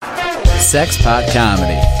Sexpot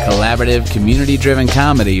Comedy, collaborative, community-driven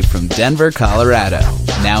comedy from Denver, Colorado.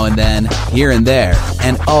 Now and then, here and there,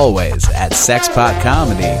 and always at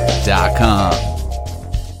sexpotcomedy.com.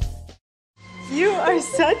 You are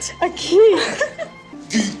such a geek.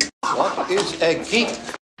 Geek. What is a geek?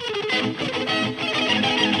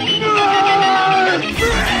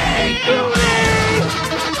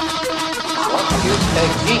 What is a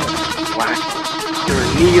geek? Whack. You're a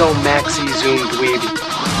neo-maxi zoom dweeby.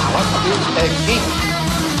 What is a geek?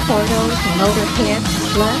 Portals, motorhead,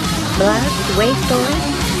 slut, blood, waste story,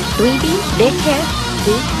 dweeby, dickhead,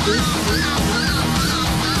 geek.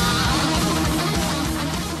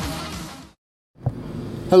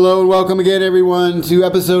 Hello and welcome again, everyone, to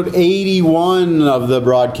episode 81 of the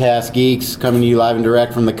Broadcast Geeks, coming to you live and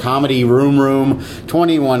direct from the Comedy Room,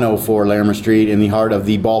 2104 Larimer Street, in the heart of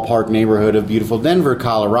the ballpark neighborhood of beautiful Denver,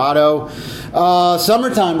 Colorado.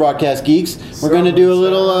 Summertime Broadcast Geeks. We're going to do a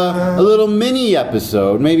little mini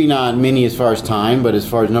episode. Maybe not mini as far as time, but as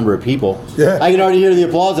far as number of people. Yeah. I can already hear the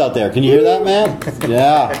applause out there. Can you hear that, man?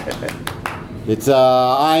 Yeah. It's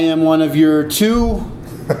I am one of your two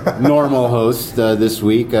normal host this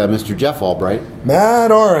week, Mr. Jeff Albright.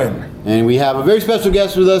 Matt Oren. And we have a very special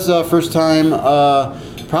guest with us, first time,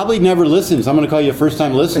 probably never listened, so I'm going to call you a first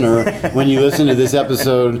time listener when you listen to this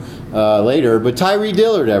episode later. But Tyree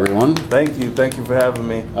Dillard, everyone. Thank you for having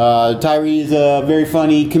me. Tyree is a very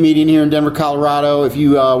funny comedian here in Denver, Colorado. If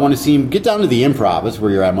you want to see him, get down to the Improv. That's where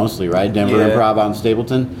you're at mostly, right? Denver Improv out in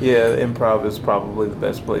Stapleton? Yeah, Improv is probably the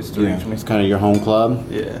best place to reach me. It's kind of your home club?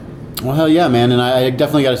 Yeah. Well, hell yeah, man. And I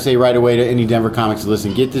definitely got to say right away to any Denver comics,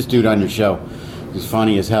 listen, get this dude on your show. He's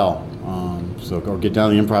funny as hell. So go get down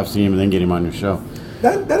to the Improv, see him, and then get him on your show.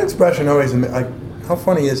 That expression always, like, how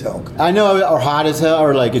funny is hell? I know, or hot as hell,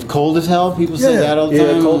 or like it's cold as hell. People say that all the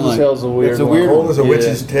time. Yeah, cold like, as hell's a weird It's a one. weird Cold one. as a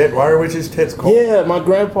witch's tit. Why are witches' tits cold? Yeah, my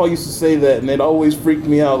grandpa used to say that, and it always freaked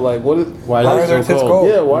me out. Like, Why are are their they so tits cold? cold?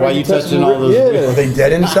 Yeah, why are you touching all those? Are Yeah. they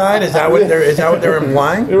dead inside? Is that what they're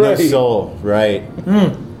implying? You're No right. soul, right?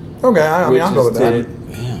 Okay, I mean, I'll go with that.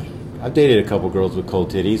 I've dated a couple girls with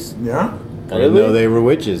cold titties. Yeah? I didn't know they were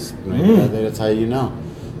witches. Maybe that's how you know.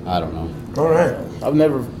 I don't know. All right. I've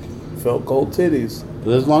never felt cold titties.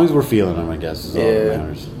 But as long as we're feeling them, I guess is all that Yeah.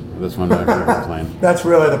 matters. That's one I can complain. That's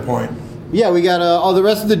really the point. Yeah, we got all the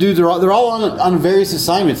rest of the dudes they're all on various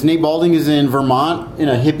assignments. Nate Balding is in Vermont in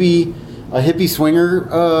a hippie swinger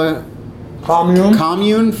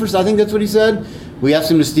commune. For I think that's what he said. We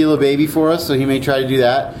asked him to steal a baby for us, so he may try to do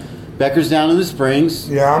that. Becker's down in the Springs.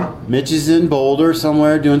 Yeah. Mitch is in Boulder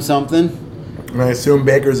somewhere doing something. And I assume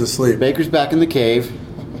Baker's asleep. Baker's back in the cave.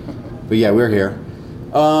 But yeah, we're here.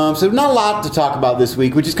 So not a lot to talk about this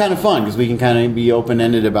week, which is kind of fun because we can kind of be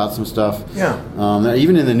open-ended about some stuff. Yeah.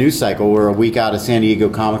 Even in the news cycle, we're a week out of San Diego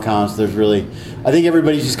Comic-Con, so I think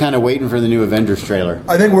everybody's just kind of waiting for the new Avengers trailer.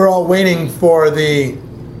 I think we're all waiting for the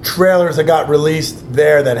trailers that got released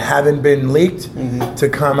there that haven't been leaked to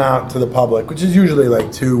come out to the public, which is usually like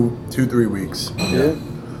 2-3 weeks. Yeah.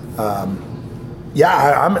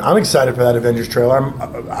 I'm excited for that Avengers trailer.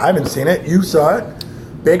 I haven't seen it. You saw it.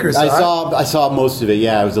 Baker saw it. I saw most of it.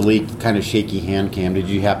 Yeah, it was a leaked, kind of shaky hand cam. Did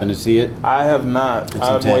you happen to see it? I have not. It's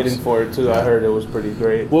I'm intense. waiting for it, too. Yeah. I heard it was pretty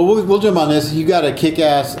great. Well, we'll jump on this. You got a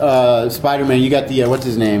kick-ass Spider-Man. You got the what's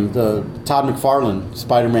his name? The Todd McFarlane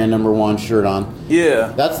Spider-Man #1 shirt on.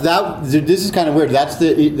 Yeah. This is kind of weird. That's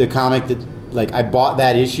the comic that I bought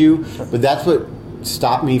that issue, but that's what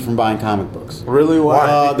stopped me from buying comic books. Really?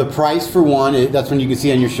 Why? The price for one, that's when you can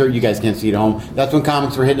see on your shirt, you guys can't see it at home, that's when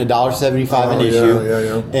comics were hitting $1.75 an issue.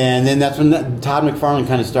 Yeah. And then that's when Todd McFarlane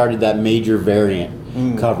kind of started that major variant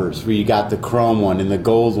covers, where you got the chrome one and the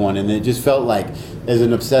gold one, and it just felt like, as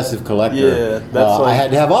an obsessive collector, I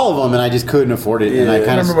had to have all of them, and I just couldn't afford it. Yeah. And I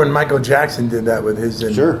kind remember when Michael Jackson did that with his Yeah,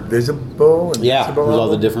 Invisible? there's all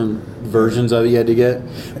the different versions of it you had to get.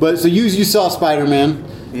 But so you saw Spider-Man.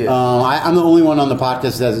 Yeah. I'm the only one on the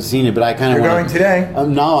podcast that hasn't seen it, but I kind of You're going today?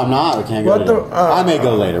 No, I'm not. I can't go What today. the- I may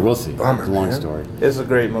go later. We'll see. Bummer, It's a long man. story. It's a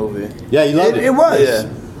great movie. Yeah, you loved it. It was. Yeah.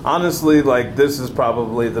 Honestly, like, this is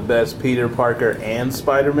probably the best Peter Parker and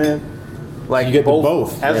Spider-Man. Like, You get the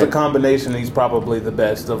both, as right. a combination, he's probably the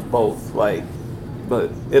best of both. Like,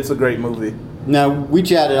 but it's a great movie. Now, we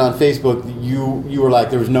chatted on Facebook. You were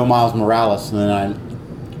like, there was no Miles Morales, and then I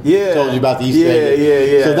told you about the Easter egg.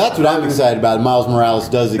 Yeah. So that's what I'm excited about. Miles Morales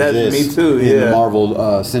does That's exist me too, in the yeah. Marvel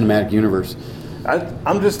Cinematic Universe.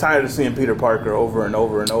 I'm just tired of seeing Peter Parker over and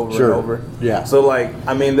over and over Sure. and over. Yeah. So, like,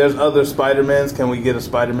 I mean, there's other Spider-Mans. Can we get a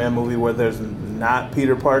Spider-Man movie where there's not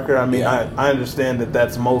Peter Parker? I mean, Yeah. I understand that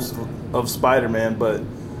that's most of Spider-Man, but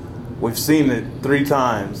we've seen it 3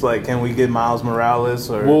 times. Like, can we get Miles Morales?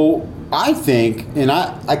 Or Well, I think, and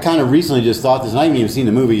I kind of recently just thought this, and I haven't even seen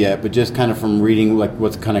the movie yet, but just kind of from reading like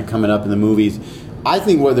what's kind of coming up in the movies, I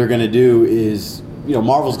think what they're going to do is,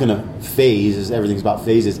 Marvel's going to everything's about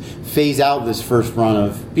phases, phase out this first run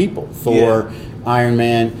of people. Thor, Iron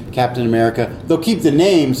Man, Captain America. They'll keep the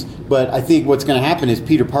names, but I think what's going to happen is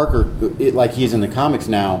Peter Parker, like he is in the comics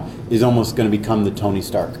now, is almost going to become the Tony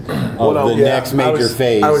Stark of the next major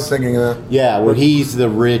phase. I was thinking of that. Yeah, where he's the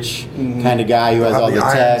rich kind of guy who has all the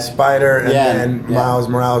Iron tech. Spider, and then Miles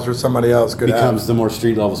Morales or somebody else becomes the more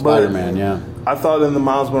street level Spider-Man. Yeah, I thought in the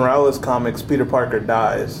Miles Morales comics, Peter Parker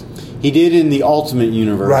dies. He did in the Ultimate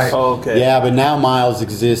Universe. Right. Oh, okay. Yeah, but now Miles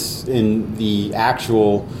exists in the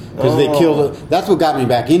actual... Because they killed... That's what got me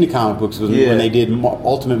back into comic books was when they did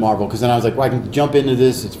Ultimate Marvel. Because then I was like, well, I can jump into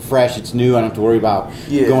this. It's fresh. It's new. I don't have to worry about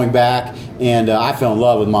going back. And I fell in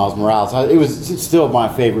love with Miles Morales. It's still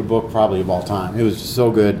my favorite book probably of all time. It was just so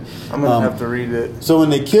good. I'm going to have to read it. So when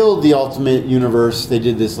they killed the Ultimate Universe, they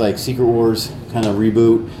did this like Secret Wars kind of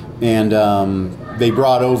reboot. And they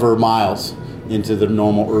brought over Miles into the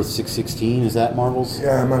normal Earth 616. Is that Marvel's?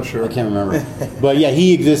 Yeah, I'm not sure. I can't remember. But yeah,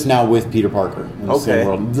 he exists now with Peter Parker in the same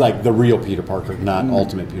world. Like the real Peter Parker, not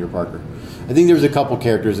Ultimate Peter Parker. I think there was a couple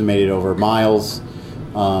characters that made it over. Miles,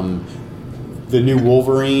 the new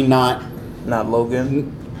Wolverine, not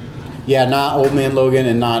Logan. Yeah, not Old Man Logan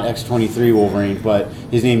and not X-23 Wolverine, but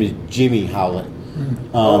his name is Jimmy Howlett.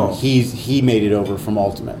 He made it over from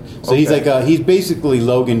Ultimate. So he's basically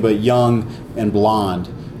Logan but young and blonde.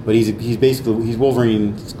 But he's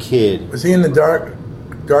Wolverine's kid. Was he in the Dark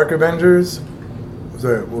Avengers?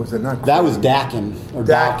 What was it? Not that was Daken or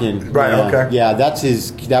Daken. Right. Yeah. Okay. Yeah, that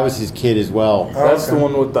was his kid as well. That's the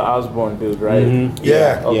one with the Osborn dude, right? Mm-hmm.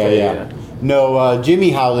 Yeah. Okay, yeah. No, Jimmy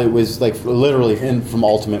Howlett was like literally from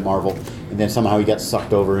Ultimate Marvel, and then somehow he got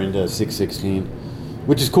sucked over into 616,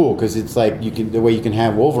 which is cool because it's like the way you can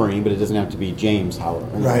have Wolverine, but it doesn't have to be James Howlett,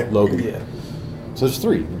 right? Logan. Yeah. So there's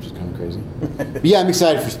 3, which is kind of crazy. But yeah, I'm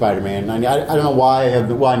excited for Spider-Man. I don't know why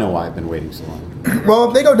I know why I've been waiting so long. Well,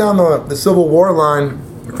 if they go down the Civil War line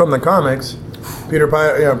from the comics, Peter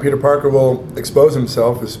Parker will expose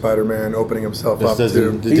himself as Spider-Man, opening himself up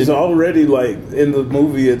to... He's already, like, in the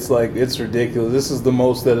movie, it's like, it's ridiculous. This is the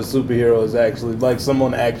most that a superhero is actually, like,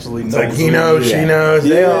 someone actually knows. It's like, he knows, she knows,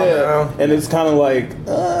 they all know. And it's kind of like,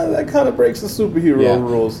 that kind of breaks the superhero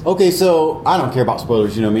rules. Okay, so, I don't care about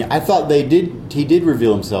spoilers, you know me. I thought he did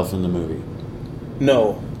reveal himself in the movie.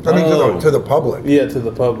 No. I mean, to the public. Yeah, to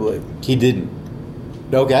the public. He didn't.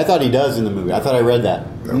 Okay, I thought he does in the movie. I thought I read that.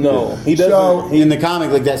 No, he doesn't. So, in the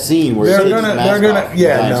comic, like that scene where they're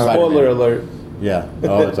gonna spoiler alert. Yeah.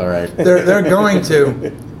 Oh, it's all right. They're going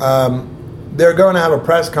to have a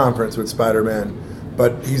press conference with Spider-Man,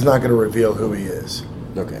 but he's not going to reveal who he is.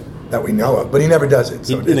 Okay. That we know of, but he never does it.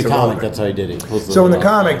 So in the comic, that's how he did it. So in the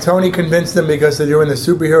comic, Tony convinced them because they're doing the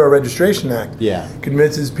Superhero Registration Act. Yeah.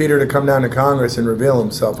 Convinces Peter to come down to Congress and reveal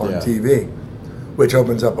himself on TV, which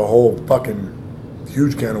opens up a whole fucking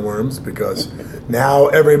huge can of worms because now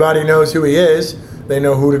everybody knows who he is. They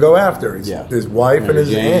know who to go after. His wife and his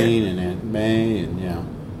Jane aunt. and Aunt May and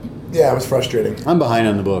Yeah, it was frustrating. I'm behind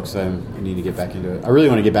on the books. I need to get back into it. I really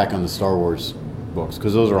want to get back on the Star Wars books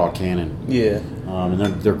because those are all canon. Yeah. And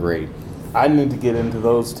they're great. I need to get into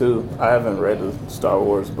those too. I haven't read the Star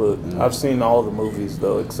Wars book. I've seen all the movies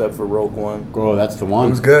though, except for Rogue One. Oh, that's the one.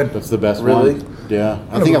 It was good. That's the best really? one. Yeah,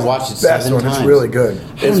 I think I've watched it 7 times. It's really good.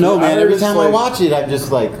 I don't know, man. Every time I watch it, I'm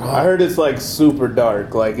just like... I heard it's like super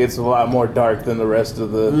dark. Like it's a lot more dark than the rest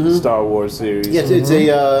of the Star Wars series. Yes,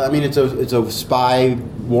 it's a spy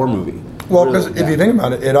war movie. Well, because if you think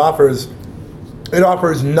about it, it offers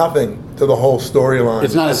nothing to the whole storyline.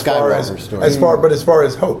 It's not a Skywalker story. As far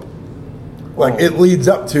as hope. Like, it leads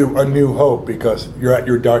up to a new hope because you're at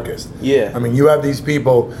your darkest. Yeah. I mean, you have these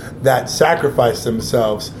people that sacrifice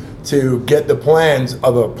themselves to get the plans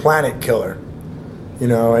of a planet killer. You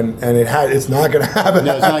know, and it's not going to have a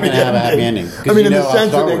happy ending. I mean, in the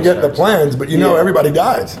sense that they get the plans, but everybody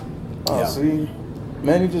dies. Oh, see?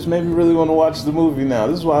 Man, you just made me really want to watch the movie now.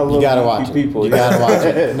 This is why I love you gotta watch people. You gotta watch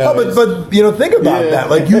it. No, but think about that.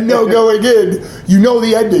 Like, going in,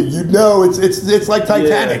 the ending. It's like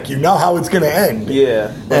Titanic. You know how it's going to end.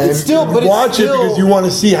 Yeah, and watch it because you want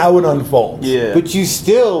to see how it unfolds. Yeah, but you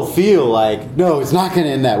still feel like no, it's not going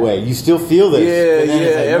to end that way. You still feel this.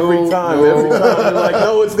 Yeah, every time you're like,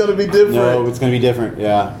 no, it's going to be different. No, it's going to be different.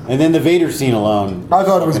 Yeah, and then the Vader scene alone. I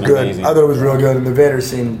thought it was good. Amazing. I thought it was real good, and the Vader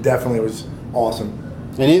scene definitely was awesome.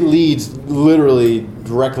 And it leads literally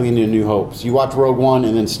directly into New Hope. So you watch Rogue One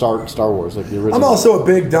and then start Star Wars, like the original. I'm also a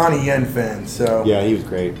big Donnie Yen fan, so... Yeah, he was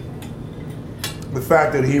great. The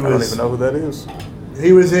fact that he was... I don't even know who that is.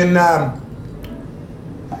 He was in...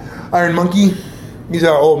 Iron Monkey. These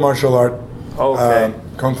are old martial art. Okay.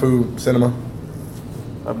 Kung Fu cinema.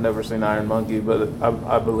 I've never seen Iron Monkey, but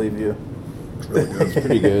I believe you. It's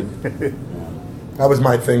pretty good. That was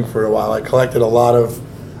my thing for a while. I collected a lot of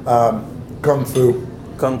Kung Fu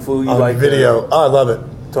Kung Fu, you on like video. Oh, I love it.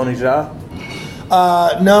 Tony Jaa?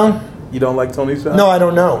 No. You don't like Tony Jaa? No, I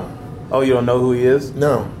don't know. Oh, you don't know who he is?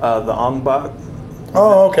 No. The Ong Bak?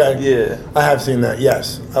 Oh, okay. Yeah. I have seen that.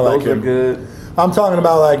 Yes, I like Those are him. good. I'm talking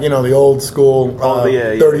about like the old school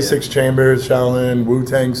 36 yeah. Chambers, Shaolin,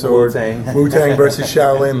 Wu-Tang sword, Wu-Tang. Wu-Tang versus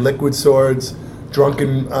Shaolin, Liquid Swords,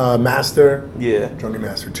 Drunken Master, Yeah. Drunken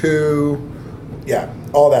Master 2, yeah,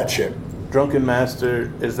 all that shit. Drunken Master,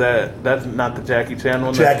 that's not the Jackie Chan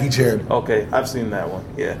one? Jackie Chan. Okay, I've seen that one,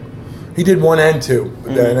 yeah. He did 1 and 2,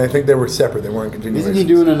 but and I think they were separate. They weren't continuations. Isn't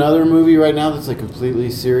he doing another movie right now that's like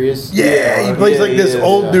completely serious? Yeah, he plays like this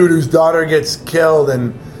old dude whose daughter gets killed,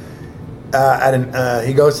 and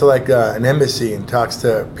he goes to like an embassy and talks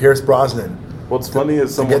to Pierce Brosnan. What's funny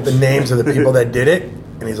is to get the names of the people that did it,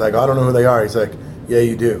 and he's like, I don't know who they are. He's like, yeah,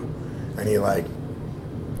 you do, and he like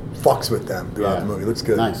fucks with them throughout the movie. Looks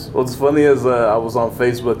good. Nice. What's funny is I was on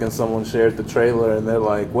Facebook and someone shared the trailer and they're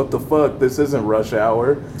like, "What the fuck? This isn't Rush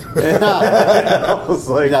Hour." And I was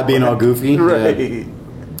like, not being all goofy. Right. Yeah.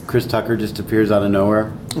 Chris Tucker just appears out of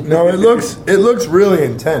nowhere. No, it looks really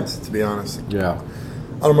intense, to be honest. Yeah.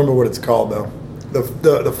 I don't remember what it's called though.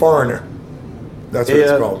 The Foreigner. That's what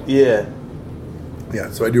it's called. Yeah.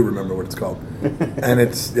 Yeah, so I do remember what it's called. And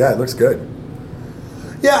it looks good.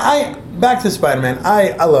 Yeah, back to Spider-Man.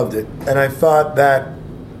 I loved it, and I thought that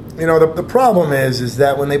the problem is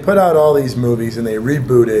that when they put out all these movies and they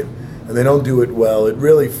reboot it and they don't do it well, it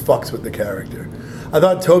really fucks with the character. I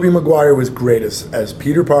thought Tobey Maguire was great as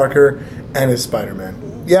Peter Parker and as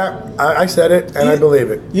Spider-Man. Yeah, I said it, and I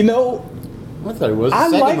believe it. I thought it was. I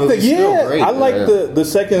like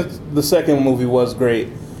the second movie was great.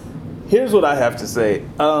 Here's what I have to say.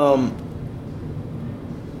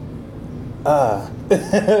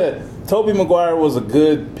 Tobey Maguire was a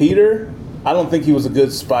good Peter. I don't think he was a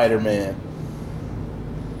good Spider-Man.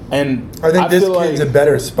 And I think this kid's a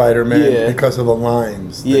better Spider-Man because of the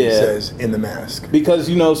lines that he says in the mask. Because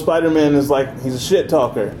Spider-Man is he's a shit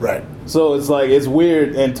talker, right? So it's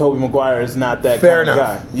weird, and Tobey Maguire is not that Fair kind of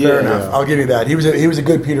guy. Fair enough. I'll give you that. He was a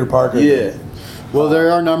good Peter Parker. Yeah. Well,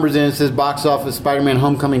 there are numbers in it. It says box office Spider-Man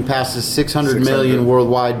Homecoming passes 600 million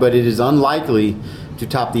worldwide, but it is unlikely to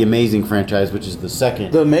top the Amazing franchise, which is the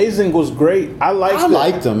second. The Amazing was great. I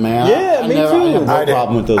liked them, man. Yeah, me too. I have no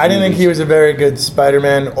problem with those. I didn't think he was a very good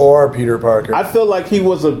Spider-Man or Peter Parker. I feel like he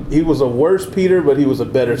was a worse Peter, but he was a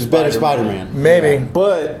better Spider-Man. Maybe.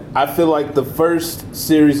 But I feel like the first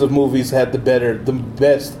series of movies had the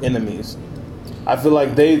best enemies. I feel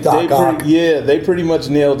like they pretty much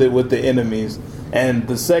nailed it with the enemies. And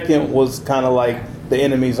the second was kind of like the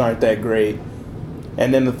enemies aren't that great.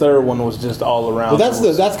 And then the third one was just all around.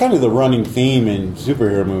 Well, that's kind of the running theme in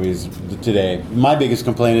superhero movies today. My biggest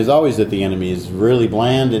complaint is always that the enemy is really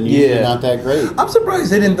bland and usually not that great. I'm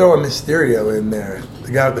surprised they didn't throw a Mysterio in there.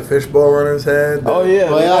 The guy with the fishbowl on his head. Oh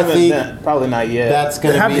yeah, well, I think probably not yet. That's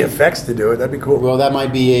going to have the effects to do it. That'd be cool. Well, that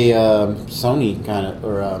might be a Sony kind of,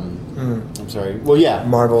 or I'm sorry. Well, yeah,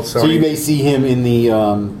 Marvel. Sony. So you may see him in the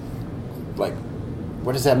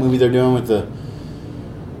what is that movie they're doing with the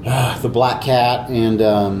Black Cat and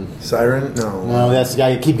Siren? No, that's the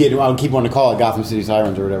guy. I keep wanting to call it Gotham City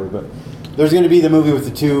Sirens or whatever. But there's going to be the movie with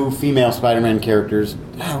the two female Spider-Man characters.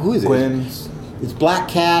 Who is it? Gwen's. It's Black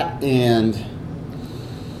Cat and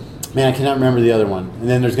I cannot remember the other one. And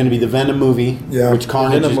then there's going to be the Venom movie, which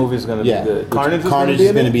Carnage. The Venom movie is going to be good. Carnage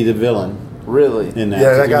is going to be the villain. Really? In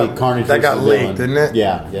that, yeah, Carnage that got leaked, didn't it?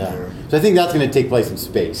 Yeah. So I think that's going to take place in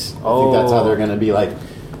space. I think that's how they're going to be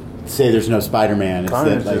say there's no Spider-Man.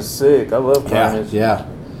 Carnage is sick. I love Carnage. Yeah.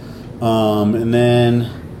 And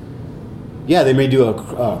then, they may do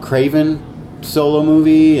a Craven solo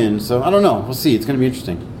movie, and so I don't know. We'll see. It's going to be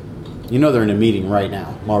interesting. They're in a meeting right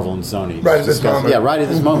now, Marvel and Sony. Right at this moment. Yeah, right at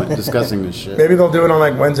this moment, discussing this shit. Maybe they'll do it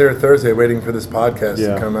on Wednesday or Thursday, waiting for this podcast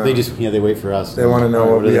to come out. They wait for us. They want to know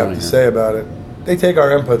what we have to say about it. They take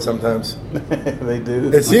our input sometimes. They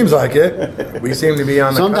do. It seems like it. We seem to be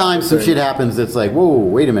on the Sometimes some shit happens that's like, whoa,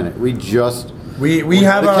 wait a minute. We have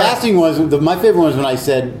the casting was my favorite was when I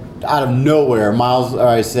said out of nowhere,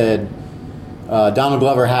 I said Donald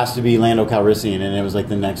Glover has to be Lando Calrissian, and it was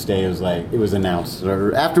the next day it was announced.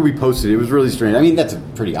 Or after we posted it was really strange. I mean, that's a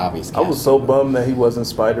pretty obvious casting. I was so bummed that he wasn't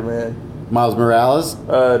Spider-Man. Miles Morales?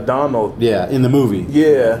 Donald. Yeah, in the movie.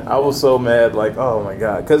 Yeah, I was so mad, oh my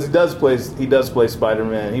god, because he does play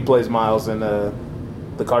Spider-Man. He plays Miles in the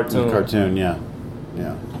cartoon. The cartoon, yeah.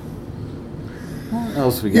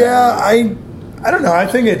 else we got? Yeah, I don't know. I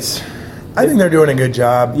think they're doing a good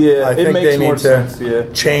job. Yeah, I think it makes they need more to sense.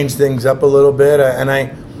 Yeah. change things up a little bit. And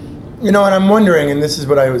I'm wondering, and this is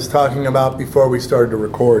what I was talking about before we started to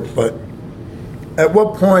record, but at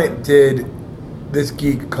what point did this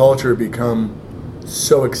geek culture become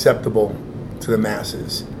so acceptable to the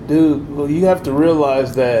masses? Dude, well, you have to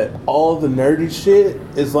realize that all the nerdy shit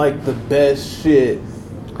is like the best shit.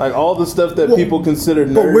 Like all the stuff that people consider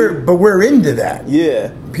nerdy. But we're into that.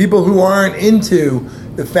 Yeah. People who aren't into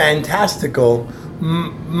the fantastical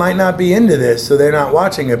might not be into this, so they're not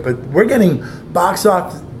watching it. But we're getting box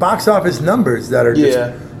office numbers that are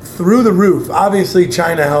just through the roof. Obviously,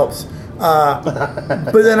 China helps.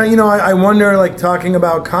 But then, I wonder, like, talking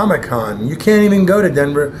about Comic-Con. You can't even go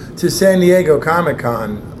to San Diego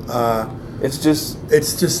Comic-Con. It's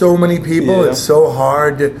just so many people. It's so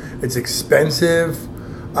hard. It's expensive.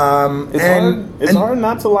 It's hard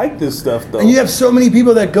not to like this stuff, though. And you have so many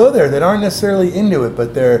people that go there that aren't necessarily into it,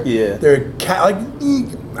 but they're that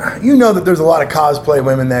there's a lot of cosplay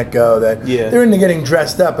women that go that they're into getting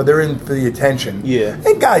dressed up, but they're in for the attention. Yeah,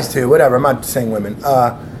 and guys too. Whatever. I'm not saying women.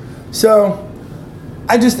 So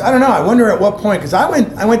I don't know. I wonder at what point, because I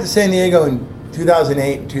went to San Diego in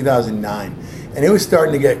 2008, 2009, and it was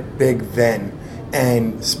starting to get big then.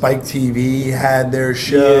 And Spike TV had their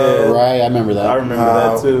show. Yeah, right, I remember that. I remember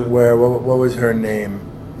that too. Where what was her name?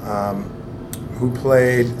 Who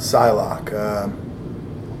played Psylocke?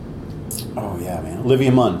 Oh yeah, man,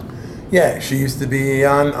 Olivia Munn. Yeah, she used to be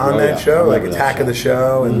on that show, like Attack of the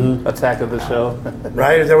Show and Attack of the Show.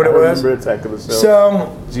 Right? Is that what it was? I remember Attack of the Show.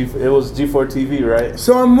 So it was G4 TV, right?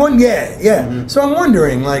 So I'm So I'm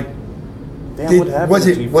wondering, like, what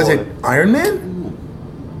happened was to it Iron Man?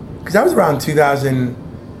 Because that was around 2000.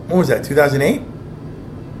 What was that? 2008.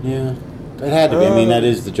 Yeah, it had to be. I mean, that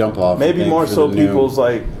is the jump off. Maybe more so people's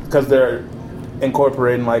because they're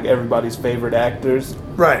incorporating like everybody's favorite actors,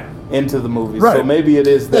 right, into the movies. Right. So maybe it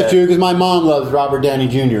is that. That's true, because my mom loves Robert Downey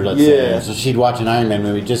Jr. Let's say, so she'd watch an Iron Man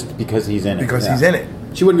movie just because he's in it. Because he's in it.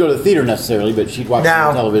 She wouldn't go to the theater necessarily, but she'd watch it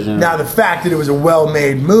on television. Now, the fact that it was a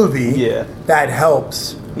well-made movie, that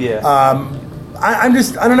helps. Yeah. I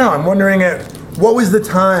don't know. I'm wondering what was the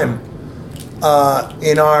time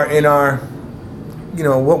in our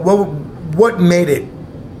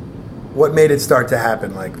what made it start to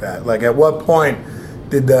happen like that? Like, at what point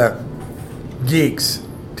did the geeks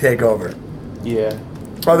take over? Yeah.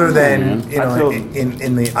 Other than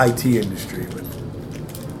in the IT industry.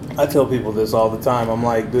 I tell people this all the time. I'm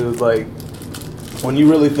like, dude, like, when you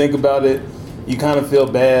really think about it, you kind of feel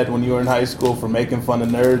bad when you were in high school for making fun of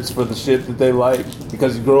nerds for the shit that they like,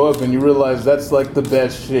 because you grow up and you realize that's like the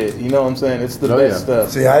best shit. You know what I'm saying? It's the best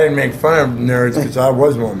stuff. See, I didn't make fun of nerds because I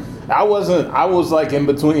was one. I was like in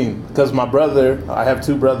between, because my brother, I have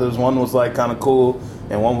two brothers. One was like kind of cool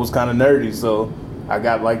and one was kind of nerdy. So I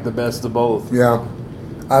got like the best of both. Yeah.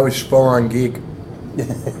 I was full on geek.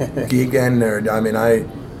 Geek and nerd. I mean,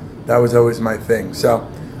 that was always my thing. So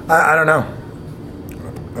I don't know.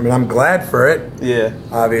 I mean, I'm glad for it. Yeah.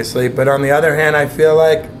 Obviously. But on the other hand, I feel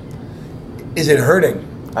like, is it hurting?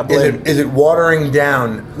 Is it watering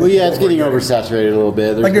down? Well, yeah, it's getting oversaturated a little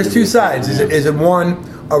bit. There's two sides. Is it one?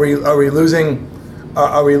 Are we losing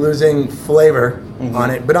flavor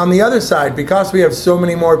on it? But on the other side, because we have so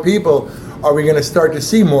many more people, are we going to start to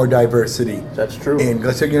see more diversity? That's true.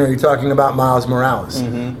 You're talking about Miles Morales,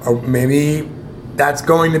 or maybe that's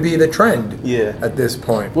going to be the trend. Yeah. At this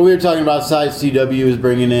point. Well, we were talking about CW is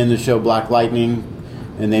bringing in the show Black Lightning.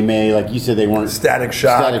 And they may, like you said, they weren't Static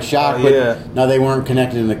Shock, but now they weren't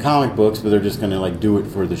connected in the comic books, but they're just going to like do it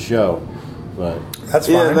for the show. But that's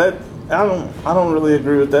fine. I don't really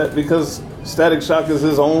agree with that, because Static Shock is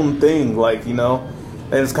his own thing, and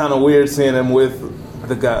it's kind of weird seeing him with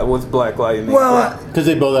the guy with Black Lightning. Well, because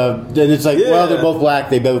they both have, and it's like, well, they're both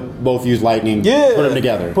black. They both use lightning. Yeah, put them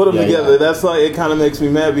together. Yeah. That's like, it kind of makes me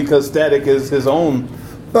mad, because Static is his own.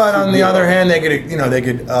 But on the other hand, they could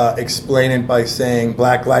explain it by saying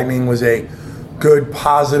Black Lightning was a good,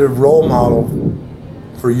 positive role model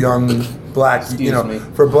for young black,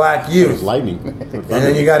 for black youth. Lightning. And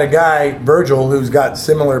then you got a guy, Virgil, who's got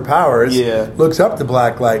similar powers. Yeah. Looks up to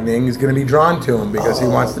Black Lightning, is going to be drawn to him because he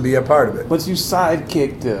wants to be a part of it. But you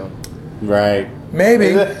sidekicked him. Right.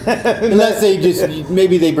 Maybe. Unless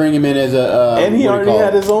maybe they bring him in as a. And he already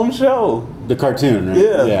had his own show. The cartoon, right?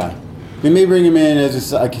 Yeah. They may bring him in as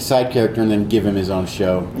a side character and then give him his own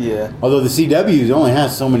show. Yeah. Although the CW only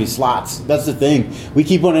has so many slots. That's the thing. We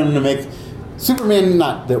keep wanting them to make Superman,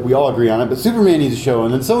 not that we all agree on it, but Superman needs a show,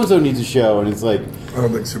 and then so-and-so needs a show, and it's like... I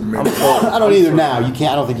don't think Superman... I don't either now. I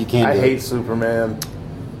don't think you can I do hate it. Superman.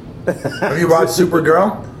 Have you watched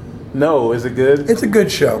Supergirl? No, is it good? It's a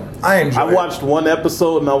good show. I enjoy it. I watched one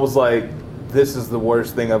episode and I was like, this is the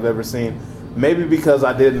worst thing I've ever seen. Maybe because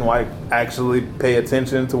I didn't like actually pay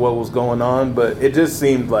attention to what was going on, but it just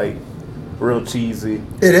seemed like real cheesy.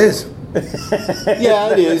 It is.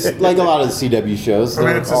 Yeah, it is. Like a lot of the CW shows. I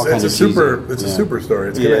mean, it's a super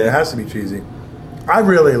story. It has to be cheesy. I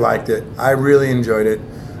really liked it. I really enjoyed it.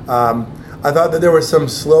 I thought that there were some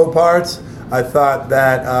slow parts. I thought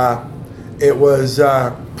that it was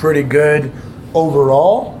pretty good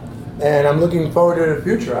overall, and I'm looking forward to the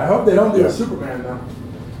future. I hope they don't do a Superman though.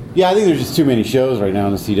 Yeah, I think there's just too many shows right now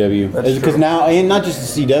on the CW. Because now, and not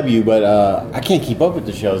just the CW, but I can't keep up with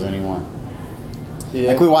the shows anymore.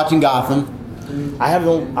 Yeah. I quit watching Gotham.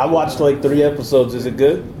 I watched like 3 episodes. Is it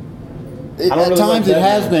good? At times it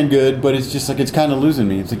has been good, but it's just like it's kind of losing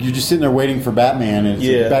me. It's like you're just sitting there waiting for Batman, and it's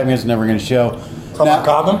like Batman's never going to show. Talking about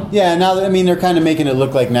Gotham? Yeah, now that, I mean, they're kind of making it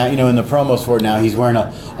look like now, in the promos for it now, he's wearing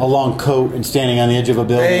a long coat and standing on the edge of a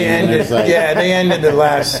building. They ended the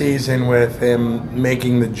last season with him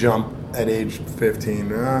making the jump at age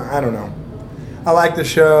 15. I don't know. I like the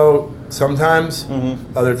show sometimes.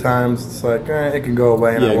 Mm-hmm. Other times it's like, it can go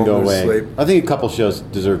away and I won't go to sleep. I think a couple shows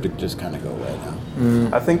deserve to just kind of go away now.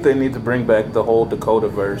 I think they need to bring back the whole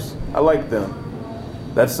Dakota-verse. I like them.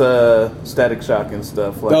 That's Static Shock and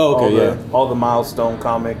stuff. Like all the Milestone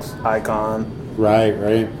comics, Icon.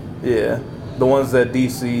 Right. Yeah. The ones that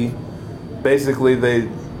DC, basically they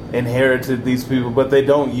inherited these people, but they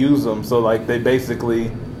don't use them. So like they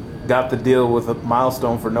basically got the deal with a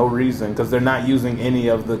Milestone for no reason because they're not using any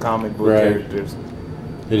of the comic book characters.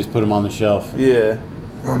 They just put them on the shelf. Yeah.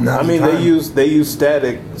 I mean, they use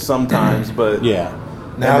Static sometimes, but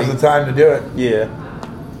now's the time to do it. Yeah.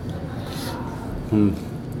 I'm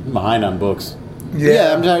behind on books.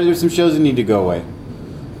 Yeah, I'm sorry, there's some shows that need to go away.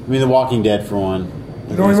 I mean, The Walking Dead for one.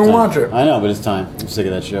 You don't even watch it. I know, but it's time. I'm sick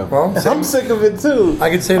of that show. Well, I'm sick of it too. I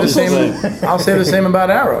could say the same. I'll say the same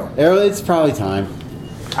about Arrow. It's probably time.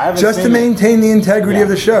 Just to maintain the integrity of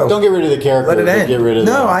the show. Don't get rid of the character. Let it end. Get rid of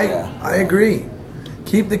I agree.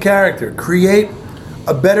 Keep the character. Create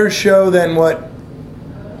a better show than what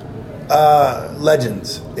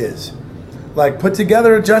Legends is. Like, put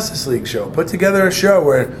together a Justice League show. Put together a show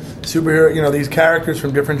where superhero, these characters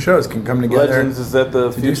from different shows can come together. Legends, is that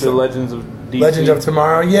the future Legends of DC? Legends of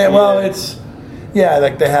Tomorrow? Yeah, well, it's... Yeah,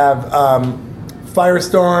 like they have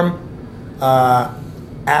Firestorm,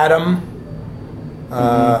 Adam,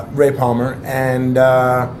 Ray Palmer, and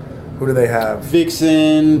who do they have?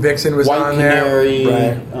 Vixen. Vixen was White on Canary,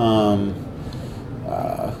 there. Right.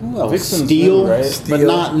 Who else? Vixen's Steel, new, right? But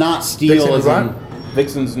not Steel as in...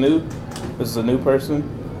 Vixen's new? This is a new person?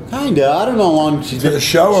 Kinda. I don't know how long she's been. The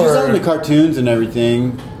show she's or... on the cartoons and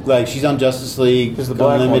everything. Like, she's on Justice League. She's the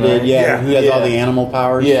black Unlimited. one, right? Yeah, who has all the animal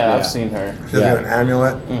powers. Yeah, I've seen her. She's got an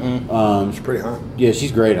amulet. Mm-hmm. She's pretty hot. Yeah,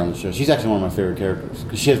 she's great on the show. She's actually one of my favorite characters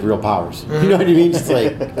because she has real powers. You know what I mean? It's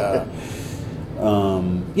like,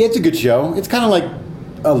 it's a good show. It's kind of like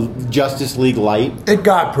a Justice League light. It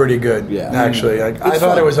got pretty good, actually. I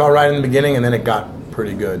thought it was all right in the beginning, and then it got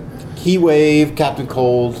pretty good. Heatwave, Captain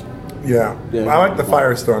Cold. Yeah. I like the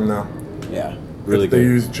Firestorm, though. Yeah, really good. They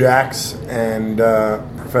use Jax and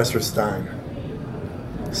Professor Stein.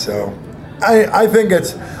 So, I think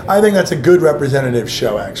that's a good representative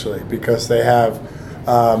show, actually, because they have,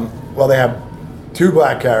 they have 2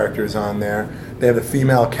 black characters on there. They have the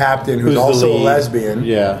female captain who's also a lesbian.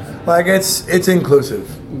 Yeah. Like, it's inclusive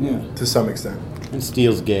to some extent. And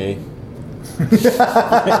Steele's gay.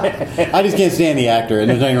 I just can't stand the actor, and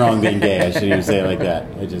there's nothing wrong with being gay. I shouldn't even say it like that.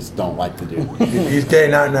 I just don't like the dude. He's gay,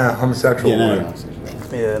 not in a homosexual way.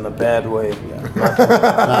 Yeah, in a bad way.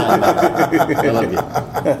 I love you.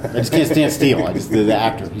 I just can't stand Steele. The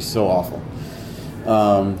actor. He's so awful.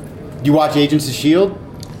 You watch Agents of S.H.I.E.L.D.?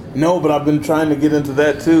 No, but I've been trying to get into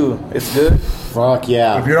that too. It's good? Fuck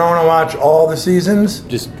yeah. If you don't want to watch all the seasons,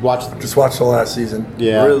 just watch the last season.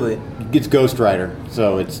 Yeah. Really? It's Ghost Rider,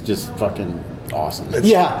 so it's just fucking awesome.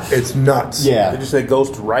 It's nuts. Yeah. Did you say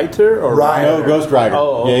Ghost Writer or Rider? No, Ghost Rider.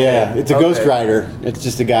 Oh, okay. Yeah. It's a Ghost Rider. It's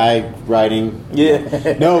just a guy riding.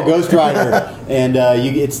 Yeah. No, Ghost Rider. And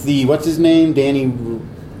it's the, what's his name?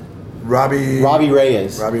 Robbie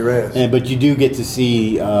Reyes. Robbie Reyes. But you do get to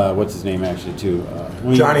see, what's his name actually, too?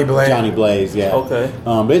 Johnny Blaze. Johnny Blaze, yeah. Okay.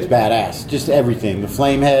 But it's badass. Just everything. The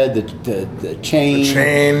flame head, the chain. The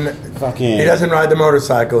chain. Fucking. He doesn't ride the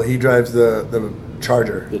motorcycle. He drives the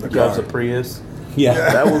Charger. He drives a Prius. Yeah.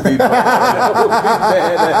 That would be bad.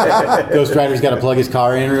 Ghost Rider's got to plug his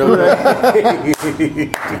car in real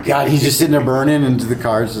quick. God, he's just sitting there burning, and the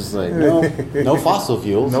car's just like, no fossil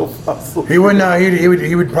fuels. No fossil. He wouldn't know.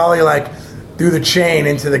 He would probably like through the chain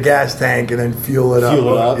into the gas tank and then fuel it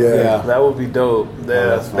up. Yeah. That would be dope.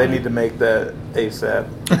 that's They funny. need to make that ASAP.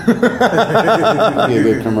 Be a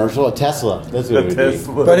good commercial. A Tesla. That's what it would be.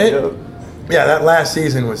 Tesla. But that last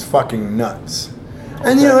season was fucking nuts.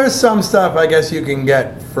 And there's some stuff I guess you can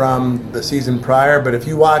get from the season prior, but if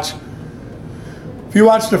you watch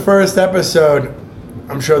the first episode,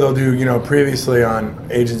 I'm sure they'll do previously on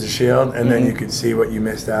Agents of S.H.I.E.L.D. and then you can see what you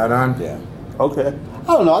missed out on. Yeah. Okay. I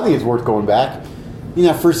don't know. I think it's worth going back.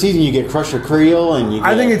 First season you get Crusher Creel and you get,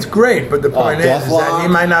 I think it's great, but the point is that Deathlock. he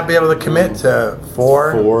might not be able to commit to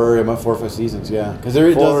 4 4 or 5 seasons, yeah. Because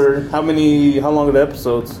there does How long are the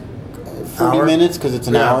episodes? 40 hour? minute because it's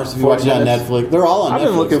an hour. So if you 40 watch it on minutes. Netflix, they're all on Netflix. I've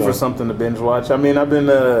been looking for so- something to binge watch. I mean, I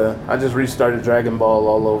just restarted Dragon Ball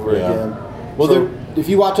all over again. Well, So- if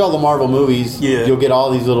you watch all the Marvel movies, Yeah. you'll get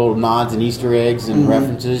all these little nods and Easter eggs and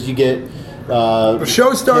references. You get The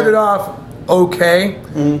show started off okay,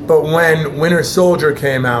 but when Winter Soldier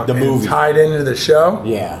came out The and movie. tied into the show,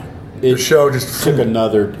 yeah. the show just took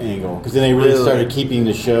another angle because then they really Really? started keeping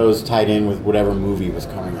the shows tied in with whatever movie was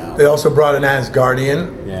coming out. They also brought an Asgardian.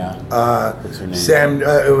 Yeah. What's her name? Sam.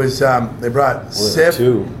 It was. They brought Well, Sif.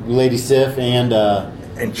 two. Lady Sif and the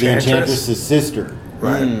Enchantress. Enchantress's sister.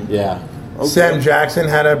 Right. Yeah. Sam Jackson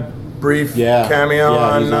had a brief Yeah. cameo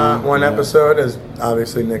Yeah, he's on on, one yeah. episode as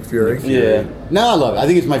obviously Nick Fury. Yeah. No, I love it. I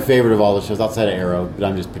think it's my favorite of all the shows outside of Arrow, but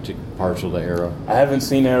I'm just partial to Arrow. I haven't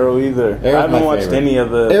seen Arrow either. Arrow's I haven't my watched favorite. any of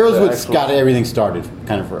the. Arrow's the what's actual- got everything started,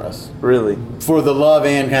 kind of for us. Really. For the love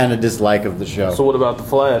and kind of dislike of the show. So what about the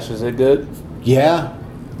Flash? Is it good? Yeah.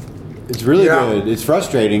 It's really Yeah. good. It's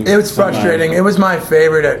frustrating. It was sometimes. frustrating. It was my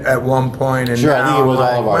favorite at one point, and Sure, I now think it was I'm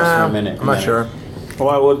all of like, ours for a well, minute. I'm not sure.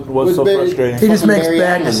 Why? What's so frustrating? He just Fucking makes Barry bad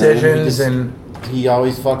Allen, man. decisions, He and he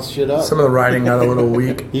always fucks shit up. some of the writing got a little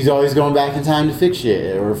weak. He's always going back in time to fix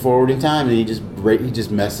shit or forward in time, and he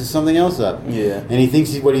just messes something else up. Yeah. And he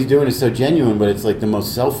thinks what he's doing is so genuine, but it's like the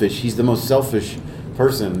most selfish. He's the most selfish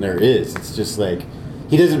person there is. It's just like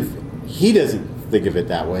he doesn't think of it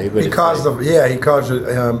that way, but He it's caused like, he caused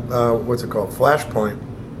what's it called, Flashpoint,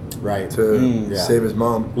 right to Yeah. save his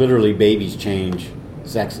mom. Literally, babies change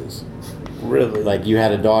sexes. Really? Like you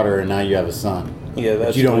had a daughter and now you have a son. Yeah, But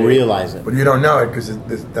that's you don't weird. realize it. But you don't know it because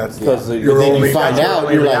that's 'Cause But your then only. you find that's your out,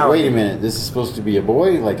 only you're like, reality. wait a minute, this is supposed to be a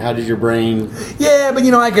boy? Like, how did your brain... Yeah, but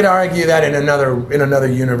I could argue that in another Yeah,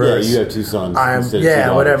 universe. you have two sons. I'm instead of two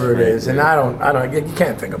daughters, whatever it right? is, and I don't. You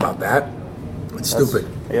can't think about that. It's stupid.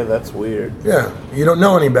 Yeah, that's weird. Yeah, you don't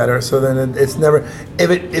know any better, so then it's never.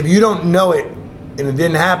 If you don't know it and it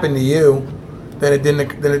didn't happen to you, then it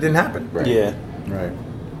didn't happen. Right. Yeah. Right.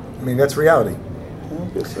 I mean, that's reality.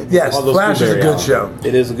 I guess so. Yes, All those Flash is a Barry good Allen. show.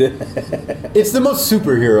 It is good. It's the most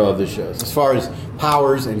superhero of the shows, as far as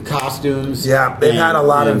powers and costumes. Yeah, they've had a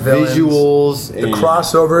lot of and villains. visuals. The and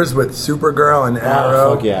crossovers with Supergirl and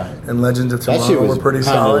Arrow fuck yeah. and Legends of That Tomorrow shit was were pretty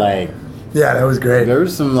kind of solid. like... Yeah, that was great. There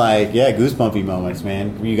was some goosebumpy moments,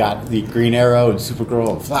 man. You got the Green Arrow and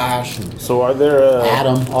Supergirl and Flash and So are there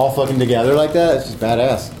Atom all fucking together like that. It's just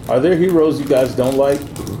badass. are there heroes you guys don't like?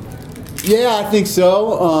 Yeah, I think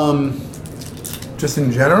so. Just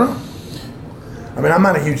in general. I mean, I'm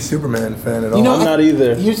not a huge Superman fan at all. I'm not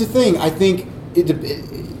either. Here's the thing. I think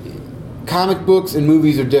comic books and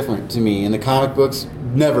movies are different to me. In the comic books,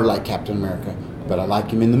 never liked Captain America, but I like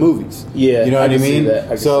him in the movies. Yeah, you know I what I can see mean. that. I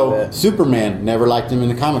can So see that. Superman, never liked him in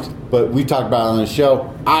the comics, but we talked about it on the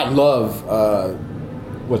show. I love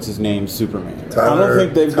what's his name, Superman. I don't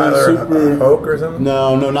think they've done Tyler super- Hoke or something.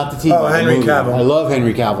 No, not the TV. Oh, the Henry movie. Cavill. I love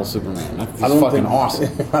Henry Cavill Superman. He's fucking awesome.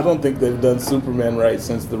 I don't think they've done Superman right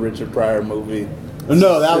since the Richard Pryor movie.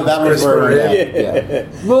 No, that was where Christopher we're Reeve. at.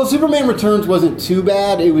 Yeah. Well, Superman Returns wasn't too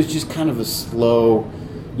bad. It was just kind of a slow.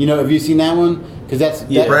 Have you seen that one? Because that's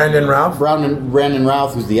Brandon Routh? Brandon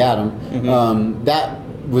Routh was the Atom. Mm-hmm. That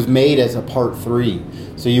was made as a part 3.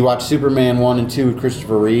 So you watch Superman 1 and 2 with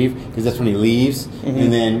Christopher Reeve because that's when he leaves, Mm-hmm.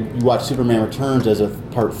 and then you watch Superman Returns as a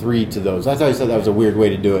part 3 to those. I thought you said that was a weird way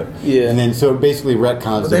to do it. Yeah. And then so it basically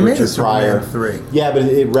retcons But the they made a Richard Pryor. Superman 3. Yeah, but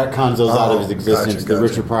it retcons those out of his Oh, existence. gotcha, The gotcha.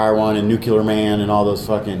 Richard Pryor one and Nuclear Man and all those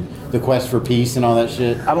fucking The Quest for Peace and all that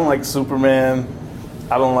shit. I don't like Superman.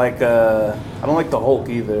 I don't like the Hulk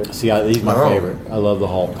either. See, he's my Oh. favorite. I love the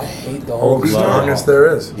Hulk. I hate the Hulk, Hulk. Love strongest Hulk.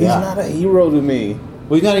 there is. He's Yeah. not a hero to me.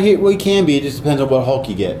 Well, he's not a hero. Well, he can be. It just depends on what Hulk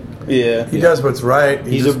you get. Yeah. He does what's right.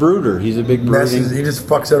 He He's a just brooder. He's a big brooding. He just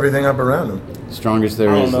fucks everything up around him. Strongest there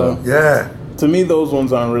I is, don't know. though. Yeah. To me, those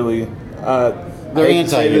ones aren't really. They're I hate to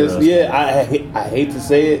say this. anti-heroes. Yeah, I hate to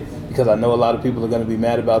say it because I know a lot of people are going to be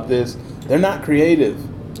mad about this. They're not creative.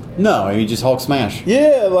 No, I mean, just Hulk smash.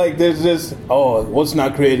 Yeah, like there's just what's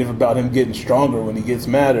not creative about him getting stronger when he gets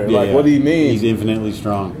madder? Like, Yeah. what do you mean? He's infinitely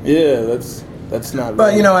strong. Yeah, that's That's not.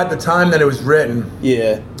 But really. at the time that it was written,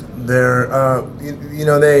 there,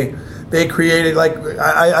 they created like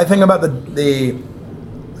I think about the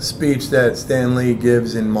speech that Stan Lee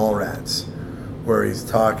gives in Mallrats, where he's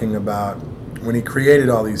talking about when he created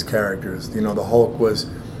all these characters. The Hulk was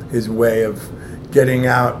his way of getting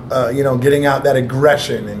out that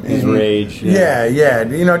aggression and his rage.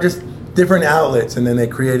 Just different outlets, and then they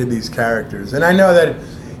created these characters. And I know that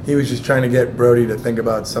he was just trying to get Brody to think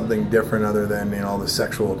about something different other than all the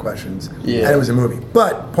sexual questions. Yeah. And it was a movie.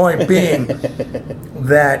 But point being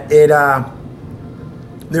that it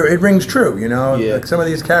rings true. Like some of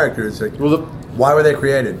these characters. Like, why were they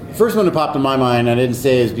created? The first one that popped in my mind, I didn't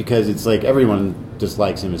say, is because it's like everyone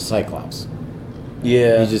dislikes him as Cyclops.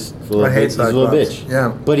 Yeah, he's just a little bitch. Yeah,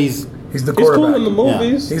 but he's the quarterback. He's cool in the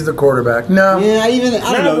movies. Yeah. He's the quarterback. No, I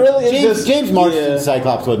don't know. Really, James Marsden's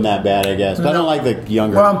Cyclops wasn't that bad, I guess. But I don't like the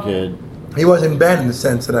younger kid. He wasn't Ben in the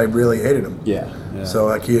sense that I really hated him. Yeah. So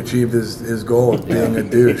like he achieved his goal of being a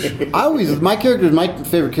douche. My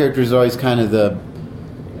favorite characters are always kind of the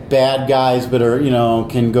bad guys, but are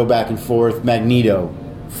can go back and forth. Magneto.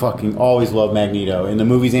 Fucking always loved Magneto in the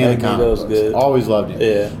movies and the comic books. Good. Always loved him.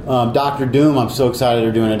 Yeah. Doctor Doom. I'm so excited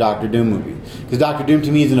they're doing a Doctor Doom movie because Doctor Doom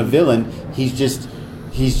to me isn't a villain. He's just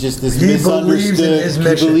this misunderstood. Believes in his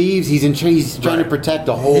mission. He believes he's trying to protect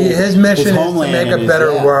the whole. His mission is to make a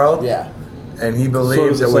better world. Yeah. And he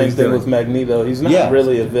believes that what he's doing. Same thing with Magneto. He's not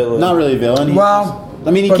really a villain. Not really a villain.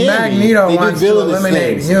 Magneto wants to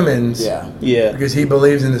eliminate humans. Yeah. Because he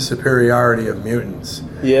believes in the superiority of mutants.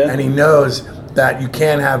 Yeah. And he knows that you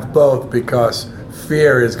can't have both because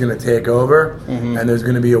fear is going to take over, and there's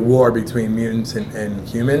going to be a war between mutants and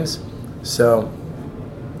humans. So,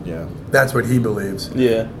 that's what he believes.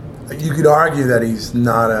 Yeah. You could argue that he's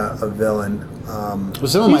not a villain.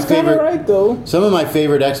 Some of my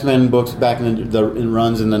favorite X-Men books back in the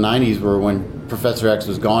runs in the 90s were when Professor X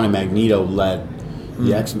was gone and Magneto led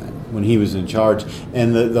the X-Men when he was in charge,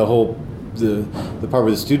 and the whole the part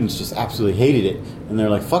where the students just absolutely hated it, and they're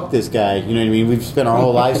like, fuck this guy, you know what I mean? We've spent our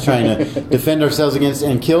whole lives trying to defend ourselves against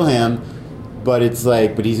and kill him, but it's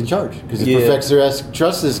like, but he's in charge because Professor X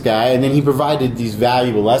trusts this guy, and then he provided these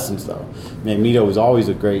valuable lessons though. Magneto was always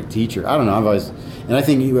a great teacher. I don't know, and I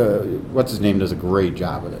think what's his name does a great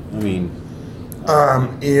job with it. I mean, No,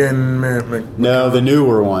 the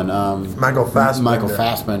newer one. Michael Fassbender. Michael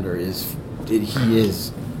Fassbender is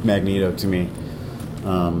Magneto to me.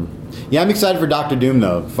 I'm excited for Doctor Doom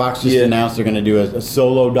though. Fox just announced they're going to do a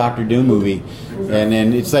solo Doctor Doom movie, and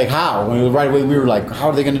then it's like how? Right away we were like, how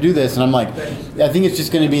are they going to do this? And I'm like, I think it's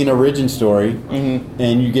just going to be an origin story,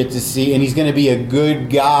 and you get to see, and he's going to be a good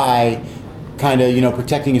guy, kind of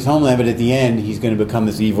protecting his homeland, but at the end he's going to become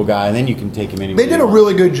this evil guy, and then you can take him anywhere. They did a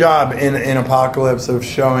really good job in Apocalypse of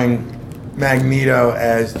showing Magneto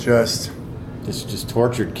as just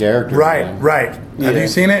tortured character. Right. Yeah. Have you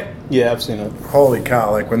seen it? Yeah, I've seen it. Holy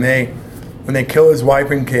cow! Like when they kill his wife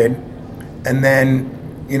and kid, and then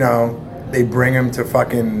they bring him to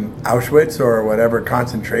fucking Auschwitz or whatever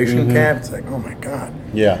concentration camp. It's like, oh my god.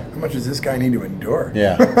 Yeah. How much does this guy need to endure?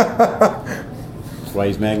 Yeah. That's why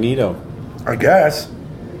he's Magneto. I guess.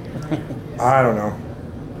 I don't know.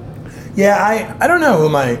 Yeah, I don't know who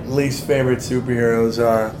my least favorite superheroes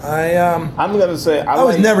are. I'm gonna say I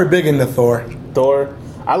was never big into Thor.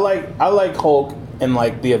 I like Hulk and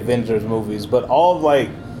like the Avengers movies, but all like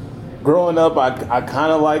growing up, I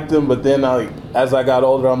kind of liked them, but then as I got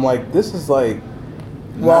older, I'm like, this is like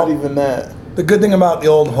not even that. The good thing about the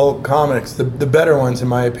old Hulk comics, the better ones in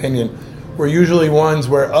my opinion, were usually ones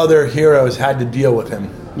where other heroes had to deal with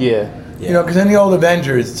him. Yeah. Because in the old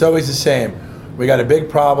Avengers, it's always the same. We got a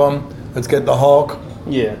big problem. Let's get the Hulk.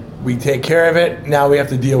 Yeah. We take care of it. Now we have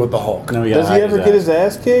to deal with the Hulk. Does he ever get his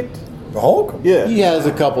ass kicked? The Hulk? Yeah. He has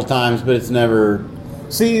a couple times, but it's never...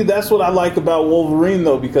 See, that's what I like about Wolverine,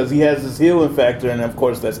 though, because he has this healing factor, and of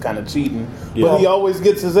course that's kind of cheating. Yeah. But he always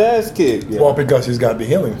gets his ass kicked. Yeah. Well, because he's got the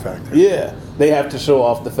healing factor. Yeah. They have to show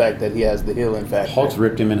off the fact that he has the healing factor. Hulk's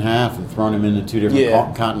ripped him in half and thrown him into two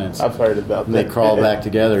different continents. I've heard about and that. They crawl back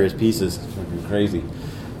together as pieces. It's fucking crazy.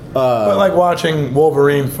 But like watching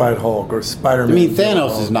Wolverine fight Hulk or Spider-Man. I mean,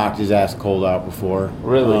 Thanos has knocked his ass cold out before.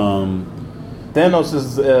 Really? Thanos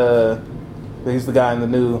is... he's the guy in the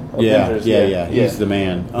new Avengers. Yeah. He's the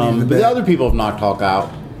man. But the other people have knocked Hulk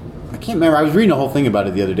out. I can't remember. I was reading a whole thing about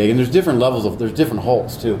it the other day, and there's different levels of... There's different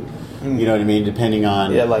Hulks, too. You know what I mean? Depending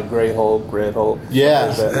on... Yeah, like Gray Hulk, Red Hulk. Yeah.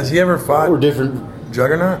 Like has he ever fought... Or different...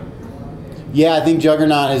 Juggernaut? Yeah, I think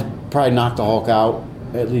Juggernaut has probably knocked the Hulk out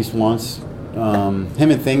at least once.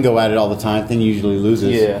 Him and Thing go at it all the time. Thing usually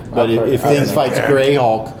loses. Yeah. But if Thing fights Grey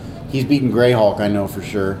Hulk, he's beaten Grey Hulk, I know for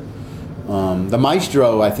sure. The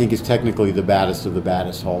Maestro, I think, is technically the baddest of the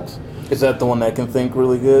baddest Hulks. Is that the one that can think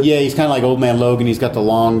really good? Yeah, he's kind of like Old Man Logan. He's got the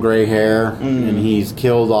long gray hair, and he's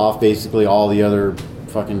killed off basically all the other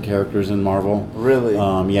fucking characters in Marvel. Really?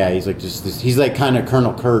 Yeah, he's like just this, he's like kind of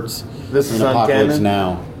Colonel Kurtz This is in Apocalypse uncanon?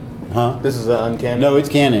 Now. Huh? This is uncanny. No, it's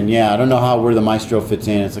canon. Yeah, I don't know where the Maestro fits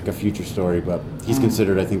in. It's like a future story, but he's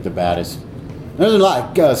considered, I think, the baddest. There's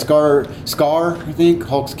like Scar. I think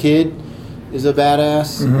Hulk's kid is a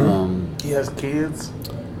badass. He has kids.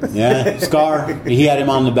 Yeah, Scar. He had him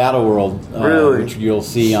on the Battle World, Really? which you'll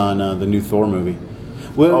see on the new Thor movie.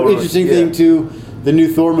 Well, Oh, interesting yeah. thing too. The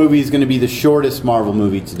new Thor movie is going to be the shortest Marvel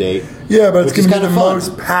movie to date. Yeah, but it's which is going to be the kinda fun.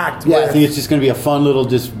 most packed. Yeah, I with. think it's just going to be a fun little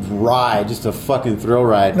just ride, just a fucking thrill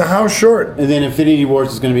ride. Now, how short? And then Infinity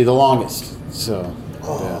Wars is going to be the longest. So,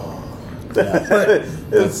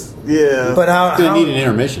 It's But how Gonna need an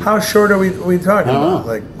intermission. How short are we talking I don't about?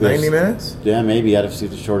 know. Like Yes. 90 minutes? yeah, maybe I'd have to see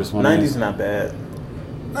what the shortest one 90's is. not bad.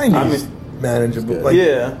 90 I is mean- manageable. Good. Like,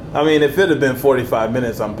 Yeah, I mean, if it had been 45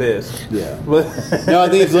 minutes, I'm pissed. Yeah. But No, I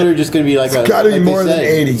think it's literally just going to be like It's gotta be like they more than said,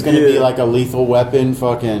 80. It's going to be Yeah. like a Lethal Weapon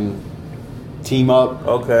fucking team up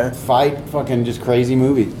okay, fight fucking just crazy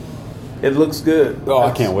movie. it looks good. Oh,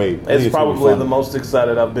 I can't wait. I think It's it's gonna be probably fun. the most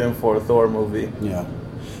excited I've been for a Thor movie. Yeah.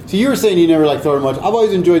 So you were saying you never liked Thor much. I've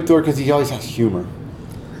always enjoyed Thor because he always has humor.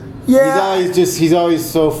 yeah, He's always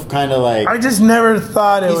so kind of like I just never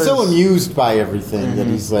thought it he's was. so amused by everything that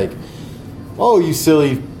he's like, oh, you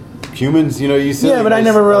silly humans, you silly. Yeah, but I guys."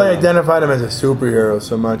 never really Oh, no. identified him as a superhero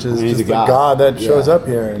so much as He's just a a god that shows Yeah. up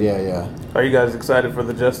here. And Yeah. Are you guys excited for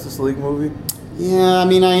the Justice League movie? Yeah, I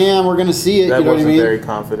mean, I am. We're gonna see it. That you know what I wasn't mean? very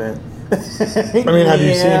confident. I mean, have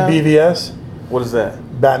you seen BVS? What is that?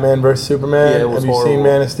 Batman vs Superman? Yeah, it was have you horrible. seen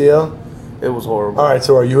Man of Steel? It was horrible. All right,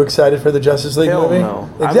 so are you excited for the Justice League Hell movie? no.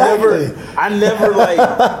 Exactly.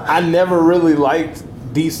 I never really liked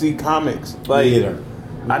DC Comics. Like, Me either.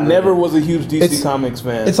 I never was a huge DC It's- Comics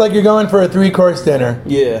fan. It's like you're going for a 3-course dinner.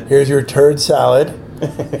 Yeah. Here's your turd salad.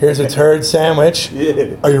 Here's a turd sandwich.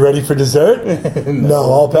 Yeah. Are you ready for dessert?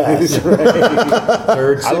 No, I'll pass.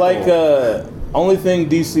 Third I like only thing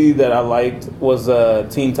DC that I liked was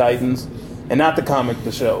Teen Titans, and not the comic,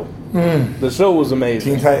 the show. The show was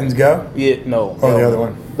amazing. Teen Titans Go? Yeah, no. Oh, the no. other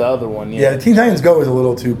one. The other one, Yeah, yeah. Teen Titans Go was a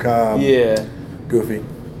little too Yeah. goofy.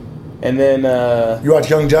 And then You watch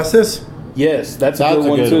Young Justice? yes, that's a That's good a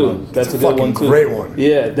one good too. one. That's It's a a good fucking one too. great one.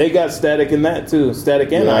 Yeah, they got Static in that too.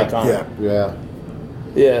 Static and Yeah, Icon. Yeah. Yeah.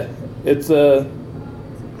 Yeah. It's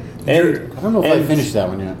I don't know if I finished that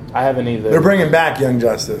one yet. I haven't either. They're bringing back Young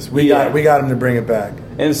Justice. We Yeah. got them to bring it back.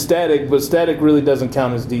 And Static, but Static really doesn't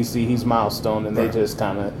count as DC. He's Milestone, and Right. they just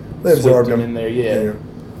kind of They absorbed him in there. Yeah.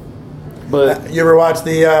 But You ever watch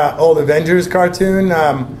the old Avengers cartoon,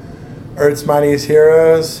 Earth's Mightiest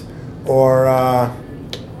Heroes, or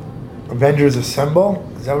Avengers Assemble?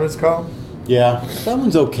 Is that what it's called? Yeah, that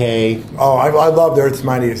one's okay. Oh, I loved Earth's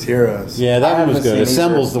Mightiest Heroes. Yeah, that I one was haven't good. seen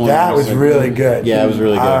Assemble's either. the one That was like- really good. Yeah, it was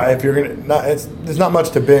really good. If you're gonna, there's not much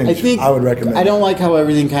to binge. I would recommend. I don't like how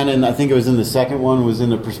everything kind of. I think it was in the second one was in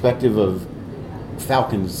the perspective of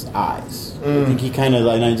Falcon's eyes. I think he kind of.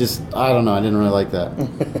 And I don't know. I didn't really like that.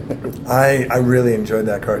 I really enjoyed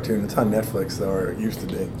that cartoon. It's on Netflix though, or it used to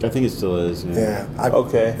be. I think it still is. Yeah.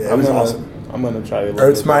 okay, Yeah, it was awesome. I'm gonna try to look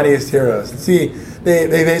Earth's it up. Mightiest Heroes. See, they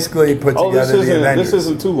basically put Oh, together the this Avengers.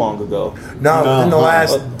 isn't too long ago. No, in the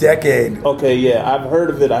last decade. Okay, yeah, I've heard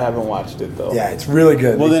of it. I haven't watched it though. Yeah, it's really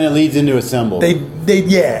good. Well, then it leads into Assemble. and they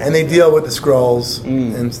deal with the scrolls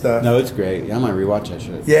and stuff. No, it's great. I might rewatch that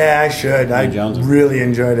shit. Yeah, I should. I Jones. really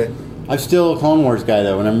enjoyed it. I'm still a Clone Wars guy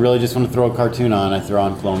though. When I'm really just want to throw a cartoon on, I throw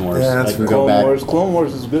on Clone Wars. Yeah, that's I can fair. go back. Clone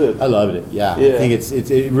Wars is good. I loved it. Yeah, Yeah. I think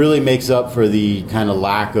it really makes up for the kind of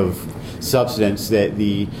lack of substance that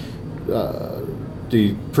the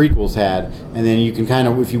prequels had, and then you can kind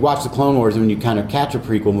of, if you watch the Clone Wars and when you kind of catch a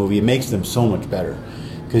prequel movie, it makes them so much better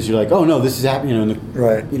because you're like, oh no, this is happening.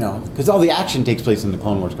 Right. Because all the action takes place in the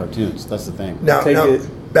Clone Wars cartoons. That's the thing. Now, Take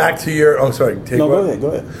it. back to your. Oh, sorry. Take No, what? go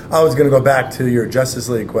ahead. I was going to go back to your Justice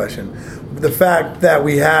League question. The fact that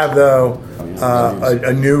we have though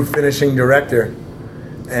a new finishing director.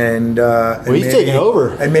 And he's taking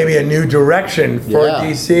over. and maybe a new direction for Yeah.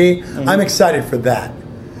 DC. I'm excited for that,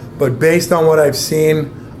 but based on what I've seen,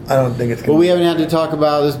 I don't think it's. Well, we haven't had to talk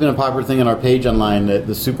about. This has been a popular thing on our page online, that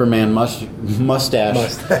the Superman mustache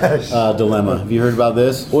dilemma. Have you heard about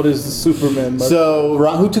this? What is the Superman? So,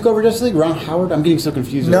 who took over Justice League? Ron Howard? I'm getting so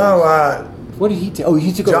confused. No, What did he take? Oh,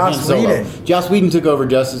 he took Joss over Han Solo. Whedon. Joss Whedon took over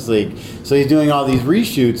Justice League. So he's doing all these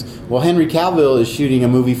reshoots. Well, Henry Cavill is shooting a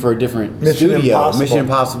movie for a different Mission studio, Impossible. Mission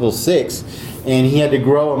Impossible 6. and he had to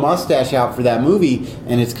grow a mustache out for that movie,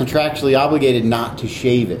 and it's contractually obligated not to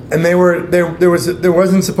shave it. And there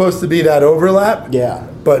wasn't supposed to be that overlap. Yeah.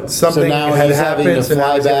 But something so now had he's happened, having to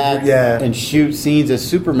fly back yeah. and shoot scenes as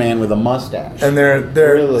Superman with a mustache. And they're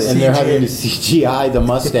really? And they're having to CGI the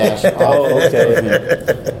mustache. Oh,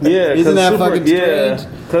 okay. Yeah, isn't that fucking strange? Yeah,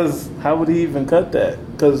 because how would he even cut that?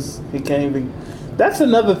 Because he can't even. That's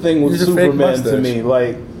another thing with Superman to me.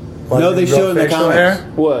 Like, no, they show in the comics.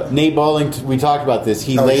 Hair? What? Nate Balling, we talked about this.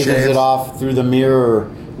 He lasers it off through the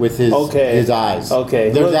mirror with his eyes. Okay.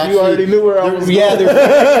 There's you already knew where I was going. Yeah,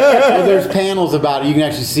 there's panels about it. You can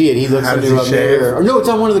actually see it. He looks into a mirror. Or no, it's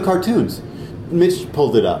on one of the cartoons. Mitch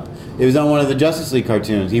pulled it up. It was on one of the Justice League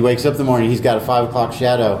cartoons. He wakes up in the morning, he's got a 5 o'clock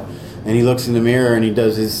shadow, and he looks in the mirror and he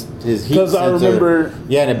does his heat sensor. I remember...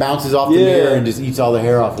 Yeah, and it bounces off the mirror and just eats all the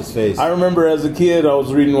hair off his face. I remember as a kid, I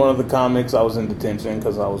was reading one of the comics. I was in detention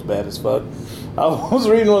because I was bad as fuck. I was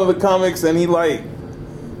reading one of the comics, and he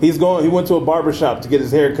went to a barbershop to get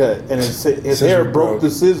his hair cut, and his hair broke the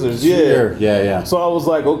scissors. Yeah. Yeah. So I was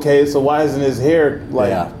like, okay, so why isn't his hair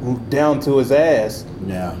down to his ass?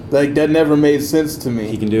 Yeah. Like, that never made sense to me.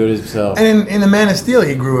 He can do it himself. And in The Man of Steel,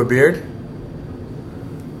 he grew a beard.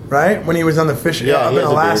 Right? When he was on the fishing in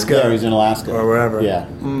Alaska. Yeah, he was in Alaska. Or wherever. Yeah.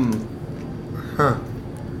 Huh.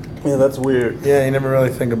 Yeah, that's weird. Yeah, you never really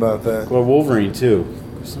think about that. Well, Wolverine, too.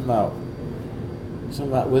 Something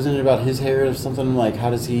about, wasn't it about his hair or something like, how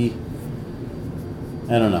does he...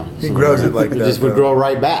 I don't know. He grows it like that. It just would grow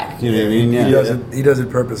right back. You know what I mean? Yeah. He does it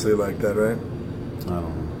purposely like that, right? I don't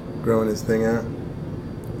know. Growing his thing out.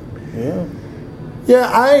 Yeah.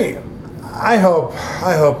 Yeah, I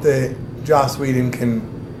hope that Joss Whedon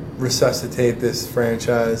can resuscitate this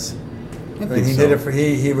franchise. I mean, he did it for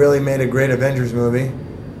he really made a great Avengers movie,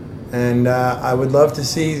 and I would love to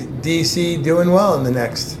see DC doing well in the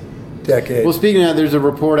next decade. Well, speaking of that, there's a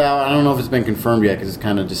report out. I don't know if it's been confirmed yet because it's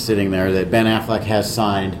kind of just sitting there that Ben Affleck has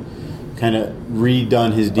signed, kind of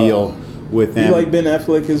redone his deal with them. You like Ben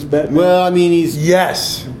Affleck as Batman? Well, I mean, he's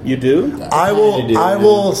yes. You do? I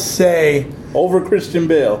will say over Christian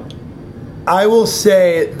Bale. I will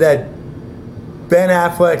say that Ben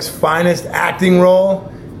Affleck's finest acting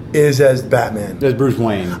role is as Batman. As Bruce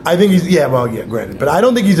Wayne. I think he's granted, but I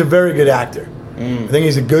don't think he's a very good actor. I think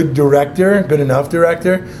he's a good director, good enough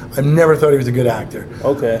director. I've never thought he was a good actor.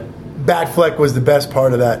 Okay. Batfleck was the best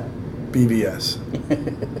part of that BVS.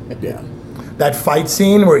 Yeah. That fight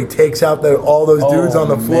scene where he takes out all those dudes on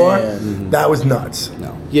the floor, that was nuts.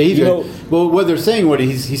 No. Yeah, he's good. Well, what they're saying,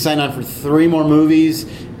 he signed on for 3 more movies,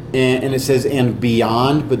 and it says "and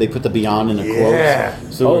beyond," but they put the "beyond" in a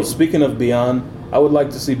quote. So speaking of beyond, I would like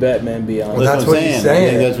to see Batman Beyond. Well, that's what he's saying. I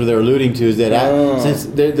think that's what they're alluding to. Is that since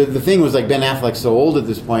the thing was like Ben Affleck's so old at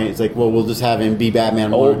this point, it's like, well, we'll just have him be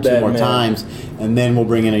Batman one or 2 more times, and then we'll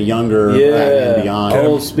bring in a younger Batman Beyond.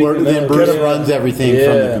 Then Bruce runs everything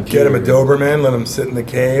from the computer. Get him a Doberman, let him sit in the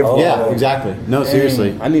cave. Yeah, exactly. No,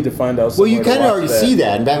 seriously. I need to find out. Well, you kind of already see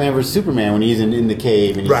that in Batman vs Superman when he's in the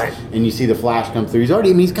cave, and and you see the Flash come through.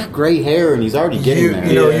 He's got gray hair, and he's already getting there.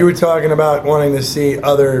 You know, you were talking about wanting to see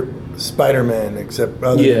other Spider-Man, except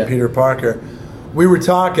other than Peter Parker. We were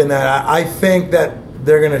talking that I think that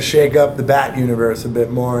they're going to shake up the Bat universe a bit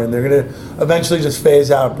more, and they're going to eventually just phase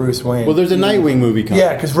out Bruce Wayne. Well, there's a Nightwing movie coming.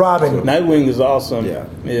 Yeah, because Robin. Nightwing is awesome. Yeah.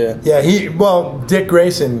 Dick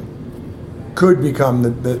Grayson could become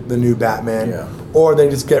the new Batman, or they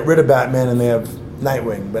just get rid of Batman and they have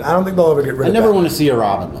Nightwing. But I don't think they'll ever get rid of. I never want to see a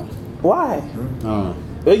Robin though. Why? I don't know.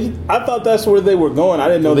 I thought that's where they were going. I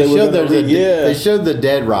didn't know they were going to. They showed the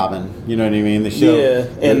dead Robin. You know what I mean? They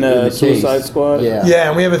showed in the Suicide Squad. Yeah,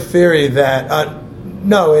 and we have a theory that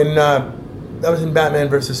that was in Batman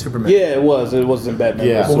versus Superman. Yeah, it was. It was in Batman.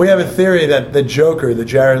 Yeah. Well, we have a theory that the Joker, the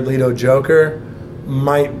Jared Leto Joker,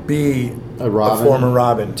 might be a former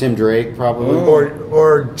Robin. Tim Drake, probably,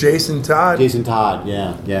 or Jason Todd. Jason Todd.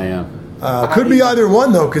 Yeah. Could be either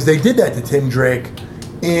one though, because they did that to Tim Drake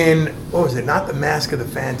in what was it? Not the Mask of the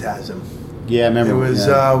Phantasm. Yeah, I remember. It was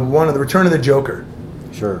one of the Return of the Joker.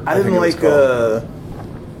 Sure. I didn't like.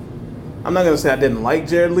 I'm not gonna say I didn't like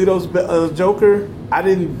Jared Leto's Joker. I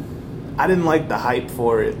didn't like the hype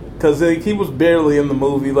for it because he was barely in the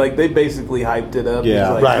movie. Like they basically hyped it up.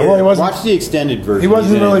 Yeah, like, right. Well, he wasn't. Watch the extended version. He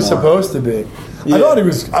wasn't really supposed to be. Yeah. I thought he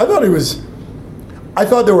was. I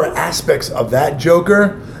thought there were aspects of that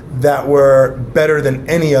Joker that were better than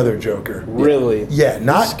any other Joker. Really? Yeah,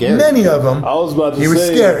 not many of them. I was about to say. He was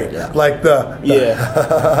scary. Yeah. Like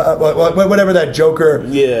whatever that Joker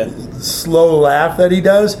slow laugh that he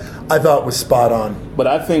does. I thought was spot on. But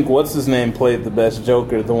I think what's his name played the best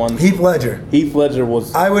Joker. The one Heath Ledger. Heath Ledger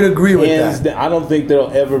was. I would agree with that. I don't think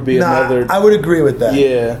there'll ever be another. I would agree with that.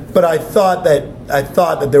 Yeah. But I thought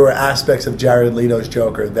that there were aspects of Jared Leto's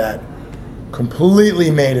Joker that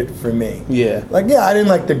completely made it for me. Yeah. Like, yeah, I didn't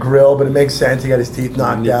like the grill, but it makes sense. He got his teeth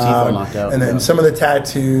knocked out. And then some of the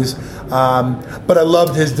tattoos. But I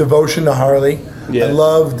loved his devotion to Harley. Yeah. I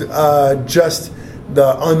loved just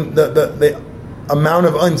the amount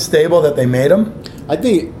of unstable that they made him. I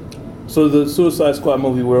think. So the Suicide Squad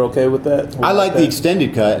movie, we're okay with that? I like the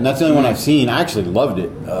extended cut, and that's the only one I've seen. I actually loved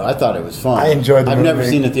it. I thought it was fun. I enjoyed the movie. I've never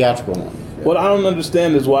seen the theatrical one. What I don't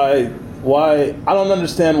understand is why I don't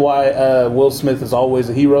understand why Will Smith is always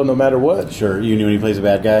a hero no matter what. Sure, you knew when he plays a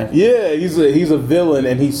bad guy. Yeah, he's a villain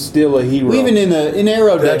and he's still a hero. Well, even in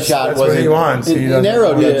Arrow, Deadshot that's wasn't. what he wants. In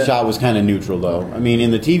Arrow, Deadshot was kind of neutral, though. I mean,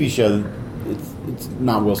 in the TV show, it's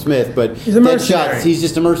not Will Smith, but he's a mercenary. Deadshot, he's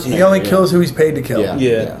just a mercenary. He only kills who he's paid to kill.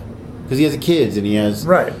 Yeah. Because he has kids and he has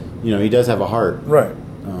right. You know, he does have a heart. Right.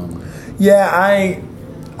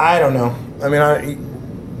 I don't know. I mean,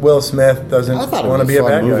 Will Smith doesn't want to be a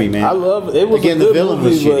bad movie, guy. Man. I love it. Was again, a good the villain movie,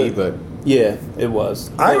 was shitty, but yeah, it was.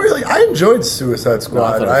 I enjoyed Suicide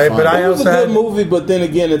Squad. No, I it was a good movie, but then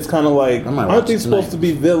again, it's kind of like, aren't they supposed to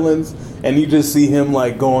be villains? And you just see him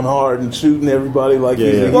like going hard and shooting everybody like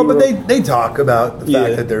he's a hero. Well, but they talk about the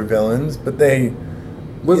fact that they're villains, but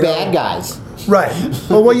we're bad guys, right?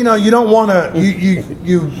 But well, you don't want to.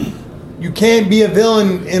 You can't be a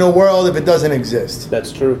villain in a world if it doesn't exist.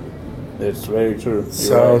 That's true. It's very true.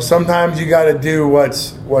 So right. Sometimes you got to do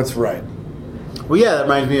what's right. Well, yeah, that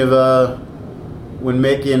reminds me of when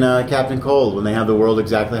Mick and Captain Cold, when they have the world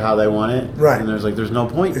exactly how they want it. Right. And there's no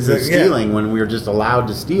point in stealing when we're just allowed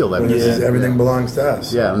to steal everything. Everything belongs to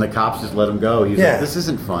us. Yeah, and the cops just let him go. He's like, this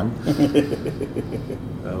isn't fun.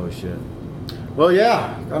 Oh, shit. Well,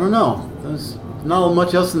 yeah, I don't know. There's not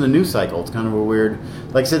much else in the news cycle. It's kind of a weird...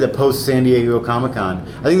 Like I said, the post-San Diego Comic-Con.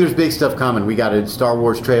 I think there's big stuff coming. We got a Star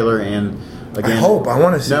Wars trailer and... Again, I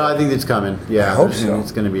want to see No, I think it's coming. Yeah, I hope so.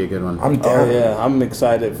 It's going to be a good one. I'm down. Oh, yeah, I'm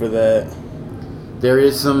excited for that. There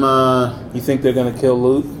is some... You think they're going to kill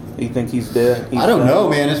Luke? You think he's dead? I don't know,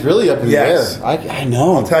 man. It's really up in the air. I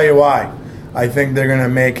know. I'll tell you why. I think they're going to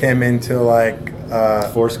make him into like...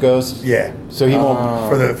 Force Ghost? Yeah. So he won't...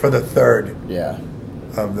 For the third. Yeah.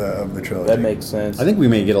 Of the trilogy. That makes sense. I think we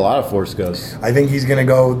may get a lot of Force Ghosts. I think he's going to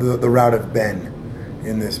go the route of Ben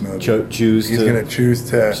in this movie. He's going to choose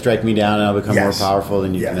to strike me down and I'll become more powerful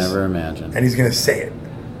than you can ever imagine. And he's going to say it.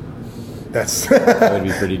 That would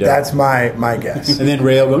be pretty dope. That's my guess. And then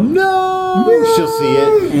Ray will go, no! She'll see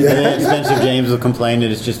it. And then Spencer James will complain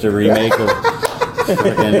that it's just a remake of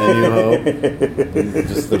A New Hope. And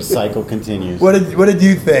just the cycle continues. What did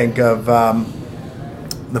you think of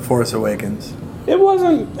The Force Awakens? It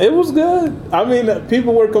was good. I mean,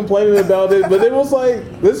 people were complaining about it, but it was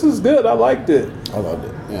like, this is good. I liked it. I loved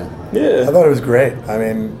it. Yeah. I thought it was great. I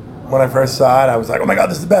mean, when I first saw it, I was like, oh my God,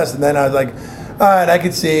 this is the best. And then I was like, all right, I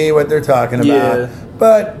could see what they're talking about. Yeah.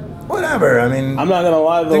 But whatever. I mean, I'm not going to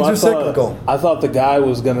lie, though. Things are cyclical. I thought the guy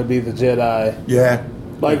was going to be the Jedi. Yeah.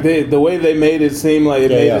 Like the way they made it seem like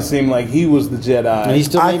it seem like he was the Jedi. And he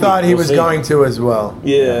still I thought he was going to as well.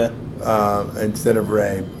 Yeah. Instead of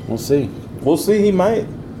Rey. We'll see. We'll see. He might.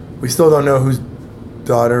 We still don't know whose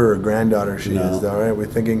daughter or granddaughter she is, though, right? We're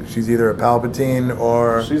thinking she's either a Palpatine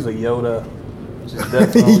or she's a Yoda. She's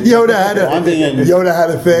definitely Yoda had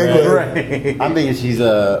a thing. Right. I'm thinking she's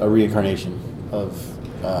a reincarnation of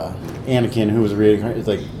Anakin, who was a reincarnation. It's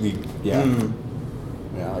like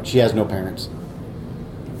yeah, she has no parents.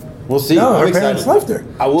 We'll see. No, her parents left her.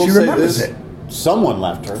 I will she say remembers this. it. Someone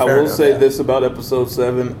left her. I will say this about Episode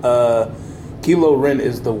 7. Kylo Ren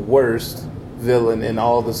is the worst villain in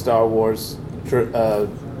all the Star Wars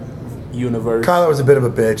universe. Kylo was a bit of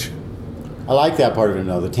a bitch. I like that part of it,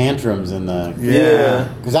 though. The tantrums and the... Yeah.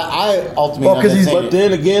 Because I ultimately... But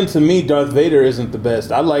then again, to me, Darth Vader isn't the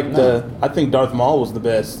best. I think Darth Maul was the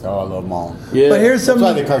best. Oh, I love Maul. Yeah. But here's something...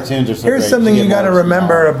 That's why the cartoons are so Here's great. something you got to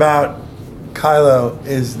remember about Kylo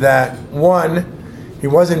is that, one, he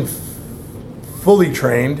wasn't fully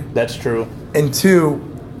trained. That's true. And two,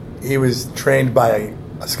 he was trained by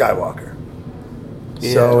a Skywalker.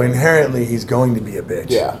 Yeah. So inherently, he's going to be a bitch.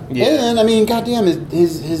 Yeah. And, I mean, goddamn,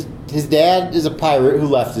 his dad is a pirate who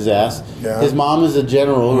left his ass. Yeah. His mom is a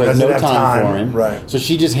general who has no time for him. Right. So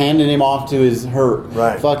she just handed him off to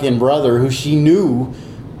her fucking brother, who she knew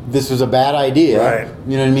this was a bad idea. Right.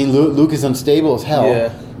 You know what I mean? Luke is unstable as hell.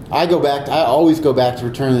 Yeah. I always go back to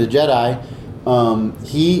Return of the Jedi.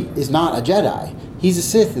 He is not a Jedi. He's a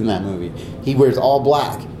Sith in that movie. He wears all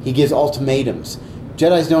black. He gives ultimatums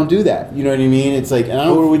Jedis don't do that. You know what I mean? It's like, and I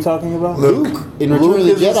don't, Who are we talking about? Luke in Return of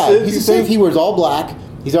the is a Jedi. Sith, He's you a Sith. think? He wears all black.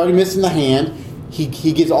 He's already missing the hand. He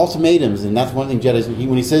gives ultimatums, and that's one thing Jedis.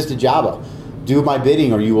 When he says to Jabba, "Do my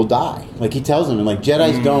bidding, or you will die." Like he tells him, and like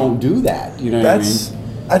Jedis don't do that. You know what I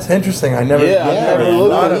mean? That's interesting. I never. Yeah, I never man.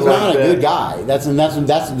 looked at it He's like not a that. good guy. That's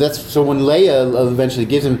so when Leia eventually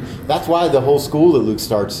gives him. That's why the whole school that Luke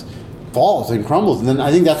starts falls and crumbles, and then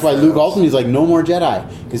I think that's why Luke ultimately is like, no more Jedi,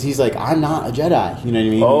 because he's like, I'm not a Jedi. You know what I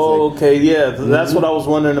mean? Oh, He's like, okay, yeah. That's what I was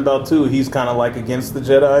wondering about too. He's kind of like against the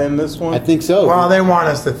Jedi in this one. I think so. Well, they want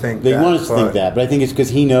us to think. They want us to think that, but I think it's because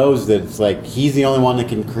he knows that it's like he's the only one that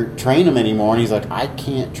can train him anymore, and he's like, I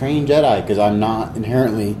can't train Jedi because I'm not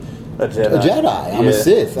inherently a Jedi. I'm a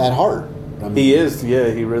Sith at heart. I mean, He is. Yeah,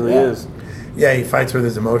 he really is. Yeah, he fights with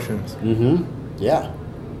his emotions. Yeah.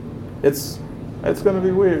 It's gonna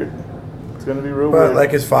be weird. It's gonna be real But weird. like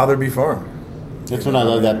his father before him. That's when I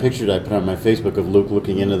love that picture that I put on my Facebook of Luke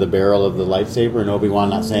looking into the barrel of the lightsaber and Obi-Wan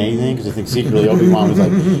not saying anything, because I think secretly Obi-Wan was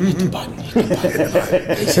like, hit the button, hit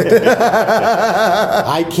the button.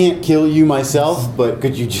 I can't kill you myself, but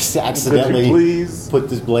could you just accidentally please put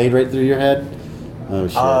this blade right through your head? Oh,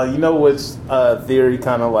 shit. You know what's theory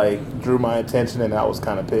kind of like drew my attention, and I was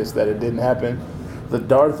kind of pissed that it didn't happen. The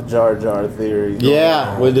Darth Jar Jar theory.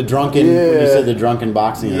 Yeah, with the drunken, when you said the drunken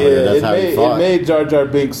boxing, that's how he fought. It made Jar Jar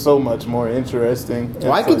Binks so much more interesting.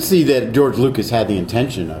 Well, I could see that George Lucas had the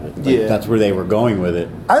intention of it. Like, that's where they were going with it.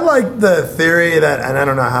 I like the theory that, and I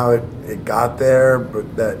don't know how it got there,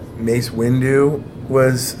 but that Mace Windu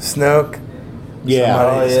was Snoke.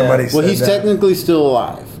 Yeah. Somebody said well, he's that. technically still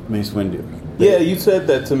alive, Mace Windu. Yeah, you said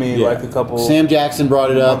that to me like a couple. Sam Jackson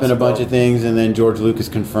brought it up in a bunch ago. of things, and then George Lucas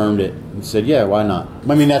confirmed it and said, "Yeah, why not?"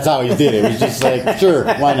 I mean, that's how he did it. It was just like, "Sure,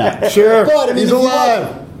 why not?" Sure, but I mean, he's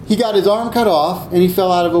alive. He got his arm cut off, and he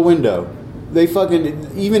fell out of a window. They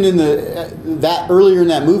fucking even in that earlier in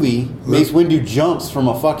that movie, Mace Windu jumps from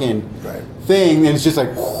a fucking thing, and it's just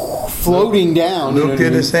like floating down. Luke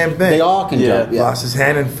did the same thing. They all can jump. Yeah. Lost his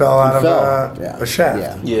hand and fell out of a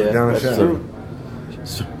shaft. Yeah, down a that's shaft. true.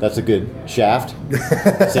 That's a good Shaft.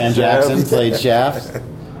 Sam Jackson played Shaft.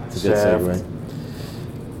 It's a good Shaft. segue.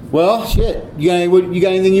 Well, shit. You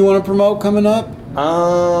got anything you want to promote coming up?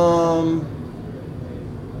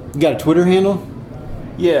 You got a Twitter handle?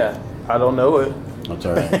 Yeah, I don't know it. That's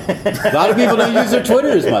all right. A lot of people don't use their Twitter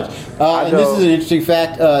as much. And this is an interesting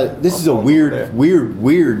fact. This is a weird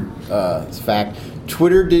fact.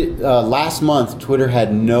 Twitter did last month. Twitter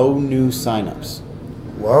had no new signups.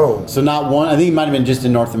 Whoa. So not one, I think it might have been just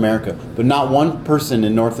in North America, but not one person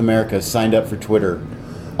in North America signed up for Twitter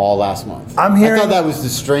all last month. I thought that was the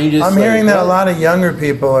strangest. I'm hearing that a lot of younger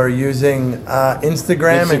people are using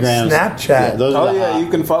Instagram and Snapchat. Yeah, you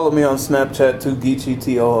can follow me on Snapchat too, Geechee,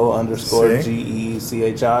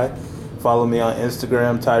 TOO_GECHI. Follow me on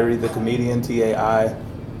Instagram, Tyree the Comedian, TAIREE.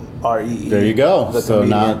 There you go. So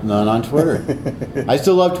not on Twitter. I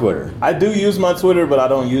still love Twitter. I do use my Twitter, but I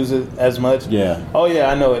don't use it as much. Yeah. Oh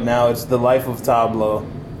yeah, I know it now. It's The Life of Tablo,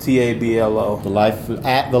 TABLO. The Life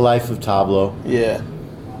of Tablo. Yeah.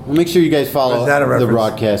 Well, make sure you guys follow Is that a the reference?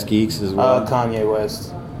 Broadcast Geeks as well. Kanye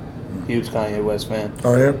West. Huge Kanye West fan.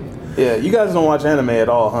 Oh yeah. Yeah, you guys don't watch anime at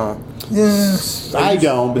all, huh? Yeah. I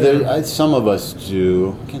don't, but some of us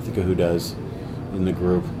do. I can't think of who does in the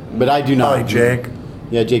group, but I do not. Probably Jake.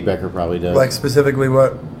 Yeah, Jake Becker probably does. Like specifically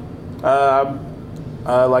what?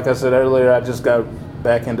 Like I said earlier, I just got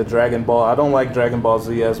back into Dragon Ball. I don't like Dragon Ball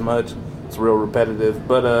Z as much. It's real repetitive.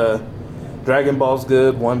 But Dragon Ball's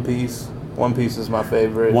good. One Piece. One Piece is my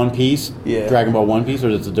favorite. One Piece? Yeah. Dragon Ball One Piece, or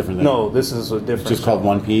is it a different thing? No, this is a different. It's just called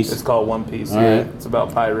One Piece? It's called One Piece, All yeah. right. It's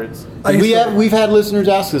about pirates. We've had listeners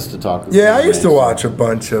ask us to talk. Yeah, I used to watch a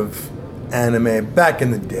bunch of anime back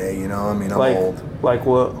in the day. You know, I mean, I'm old. Like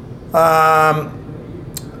what?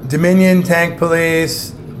 Dominion, Tank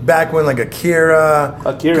Police. Back when like Akira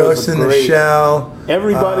Ghost in the Shell.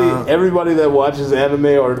 Everybody that watches anime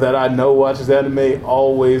or that I know watches anime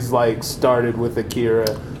always like started with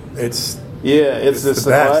Akira. It's just a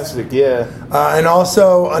classic. Yeah. And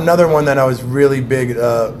also another one that I was really big.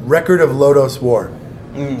 Record of Lodos War.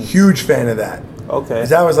 Huge fan of that. Okay. 'Cause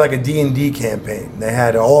that was like a D&D campaign. They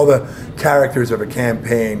had all the characters of a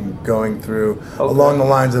campaign going through along the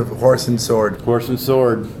lines of Horse and Sword. Horse and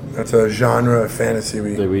Sword. That's a genre of fantasy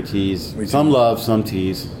that we tease. Some love, some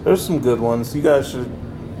tease. There's some good ones. You guys should.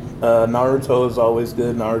 Naruto is always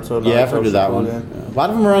good. Naruto. Yeah, I've heard of that one. Yeah. A lot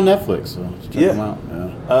of them are on Netflix, so check them out.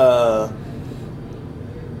 Yeah.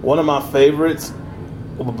 One of my favorites,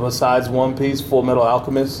 besides One Piece, Full Metal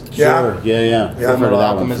Alchemist. Sure. Yeah. Full Metal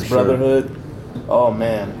Alchemist Brotherhood. Oh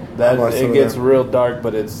man, it gets real dark,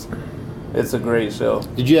 but it's It's a great show.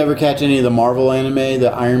 Did you ever catch any of the Marvel anime,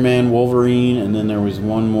 the Iron Man, Wolverine, and then there was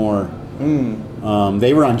one more?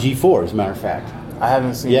 They were on G4, as a matter of fact. I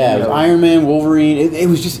haven't seen. Yeah, it was Iron Man, Wolverine. It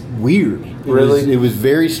was just weird. Really? It was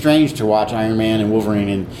very strange to watch Iron Man and Wolverine,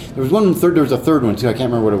 and there was There was a third one too. I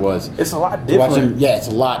can't remember what it was. It's a lot different. Yeah, it's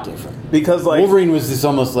a lot different. Because like Wolverine was this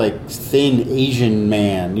almost like thin Asian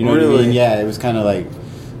man. You know what I mean? Yeah, it was kind of like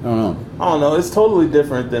I don't know. It's totally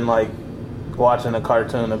different than like watching a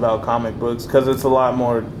cartoon about comic books because it's a lot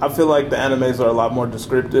more. I feel like the animes are a lot more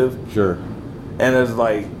descriptive. Sure. And it's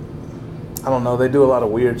like, I don't know, they do a lot of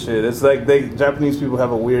weird shit. It's like Japanese people have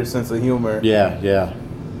a weird sense of humor. Yeah.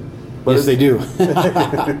 But yes, they do.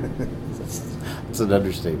 That's an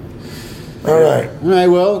understatement. All right.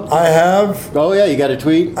 Well, I have. Oh yeah, you got a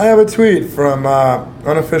tweet. I have a tweet from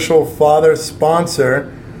unofficial father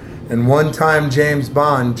sponsor and one-time James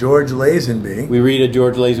Bond, George Lazenby. We read a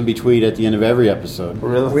George Lazenby tweet at the end of every episode.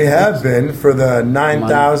 Really? We have been for the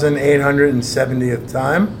 9,870th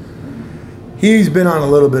time. He's been on a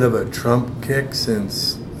little bit of a Trump kick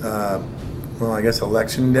since, I guess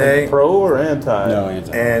election day. Like pro or anti? No,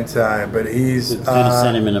 anti. Anti, but he's... It's going to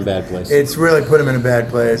send him in a bad place. It's really put him in a bad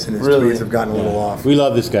place, and his tweets have gotten a little off. We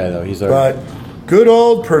love this guy, though. He's our... But good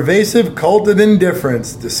old pervasive cult of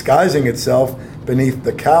indifference disguising itself beneath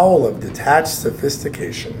the cowl of detached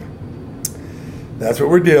sophistication. That's what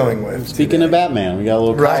we're dealing with. Speaking today. of Batman, we got a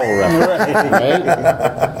little cowl reference,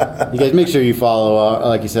 right? You guys make sure you follow,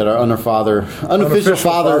 like you said, our unofficial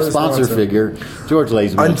father sponsor figure, George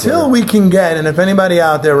Lazenby. Until we can get, and if anybody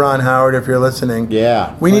out there, Ron Howard, if you're listening,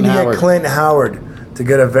 we need to get Clint Howard to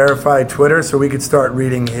get a verified Twitter so we could start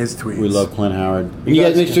reading his tweets. We love Clint Howard. You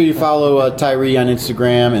guys make sure you follow Tyree on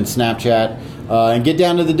Instagram and Snapchat, and get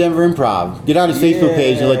down to the Denver Improv. Get on his Facebook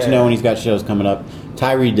page and let you know when he's got shows coming up.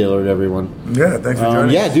 Tyree Dillard, everyone. Yeah, thanks for joining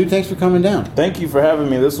us. Yeah, dude, thanks for coming down. Thank you for having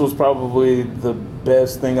me. This was probably the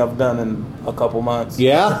best thing I've done in a couple months.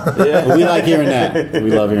 Yeah? Well, we like hearing that. We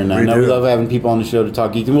love hearing that. We love having people on the show to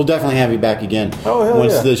talk geek, and we'll definitely have you back again. Oh, hell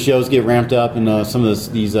Once the shows get ramped up and some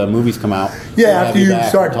of these movies come out. Yeah, after you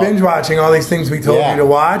start binge watching all these things we told you to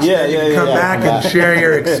watch, you can come back and share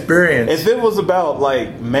your experience. If it was about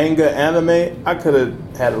like manga anime, I could have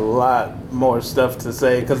had a lot more stuff to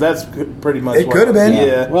say because that's pretty much it could have been.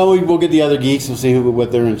 Yeah. Well, we'll get the other geeks and see what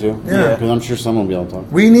they're into. Yeah, because I'm sure someone will be able to talk.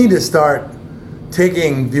 We need to start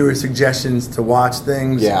taking viewer suggestions to watch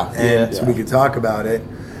things. So we could talk about it.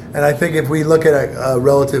 And I think if we look at a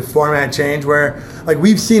relative format change where, like,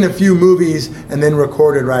 we've seen a few movies and then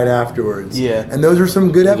recorded right afterwards. Yeah. And those are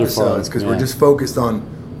some good episodes because we're just focused on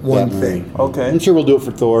one thing. Okay. I'm sure we'll do it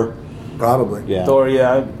for Thor. Probably. Yeah. Thor,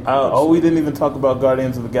 we didn't even talk about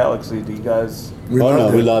Guardians of the Galaxy. Do you guys? We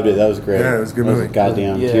loved it. That was great. Yeah, it was a good movie.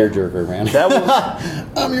 Goddamn tearjerker, man. That was.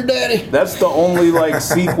 I'm your daddy. That's the only like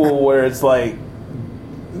sequel where it's like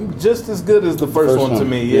just as good as the first one to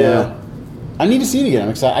me. Yeah. I need to see it again. I'm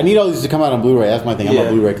excited. I need all these to come out on Blu-ray. That's my thing. I'm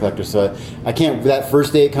a Blu-ray collector, so I can't. That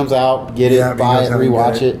first day it comes out, get it, buy it,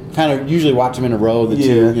 rewatch it. Kind of usually watch them in a row. The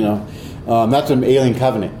two, you know. That's an Alien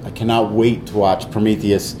Covenant. I cannot wait to watch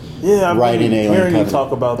Prometheus. Yeah, right in Alien Covenant. You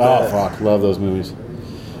talk about that. Oh fuck, love those movies.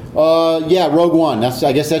 Rogue One.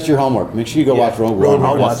 I guess that's your homework. Make sure you go watch Rogue One.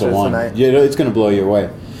 I'll watch the it one. tonight. Yeah, it's going to blow you away.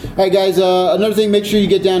 All right, guys. Another thing, make sure you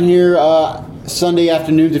get down here Sunday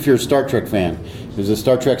afternoons if you're a Star Trek fan. There's a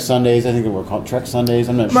Star Trek Sundays. I think they were called Trek Sundays.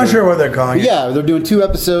 I'm not sure what they're calling it. Yeah, they're doing 2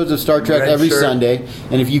 episodes of Star Trek every Sunday.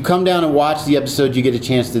 And if you come down and watch the episode, you get a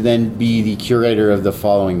chance to then be the curator of the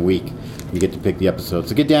following week. You get to pick the episode.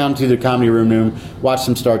 So get down to the Comedy Room, watch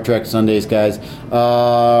some Star Trek Sundays, guys.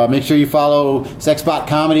 Make sure you follow Sexbot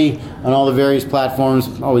Comedy on all the various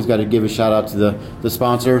platforms. Always got to give a shout out to the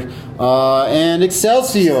sponsor. And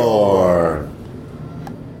Excelsior.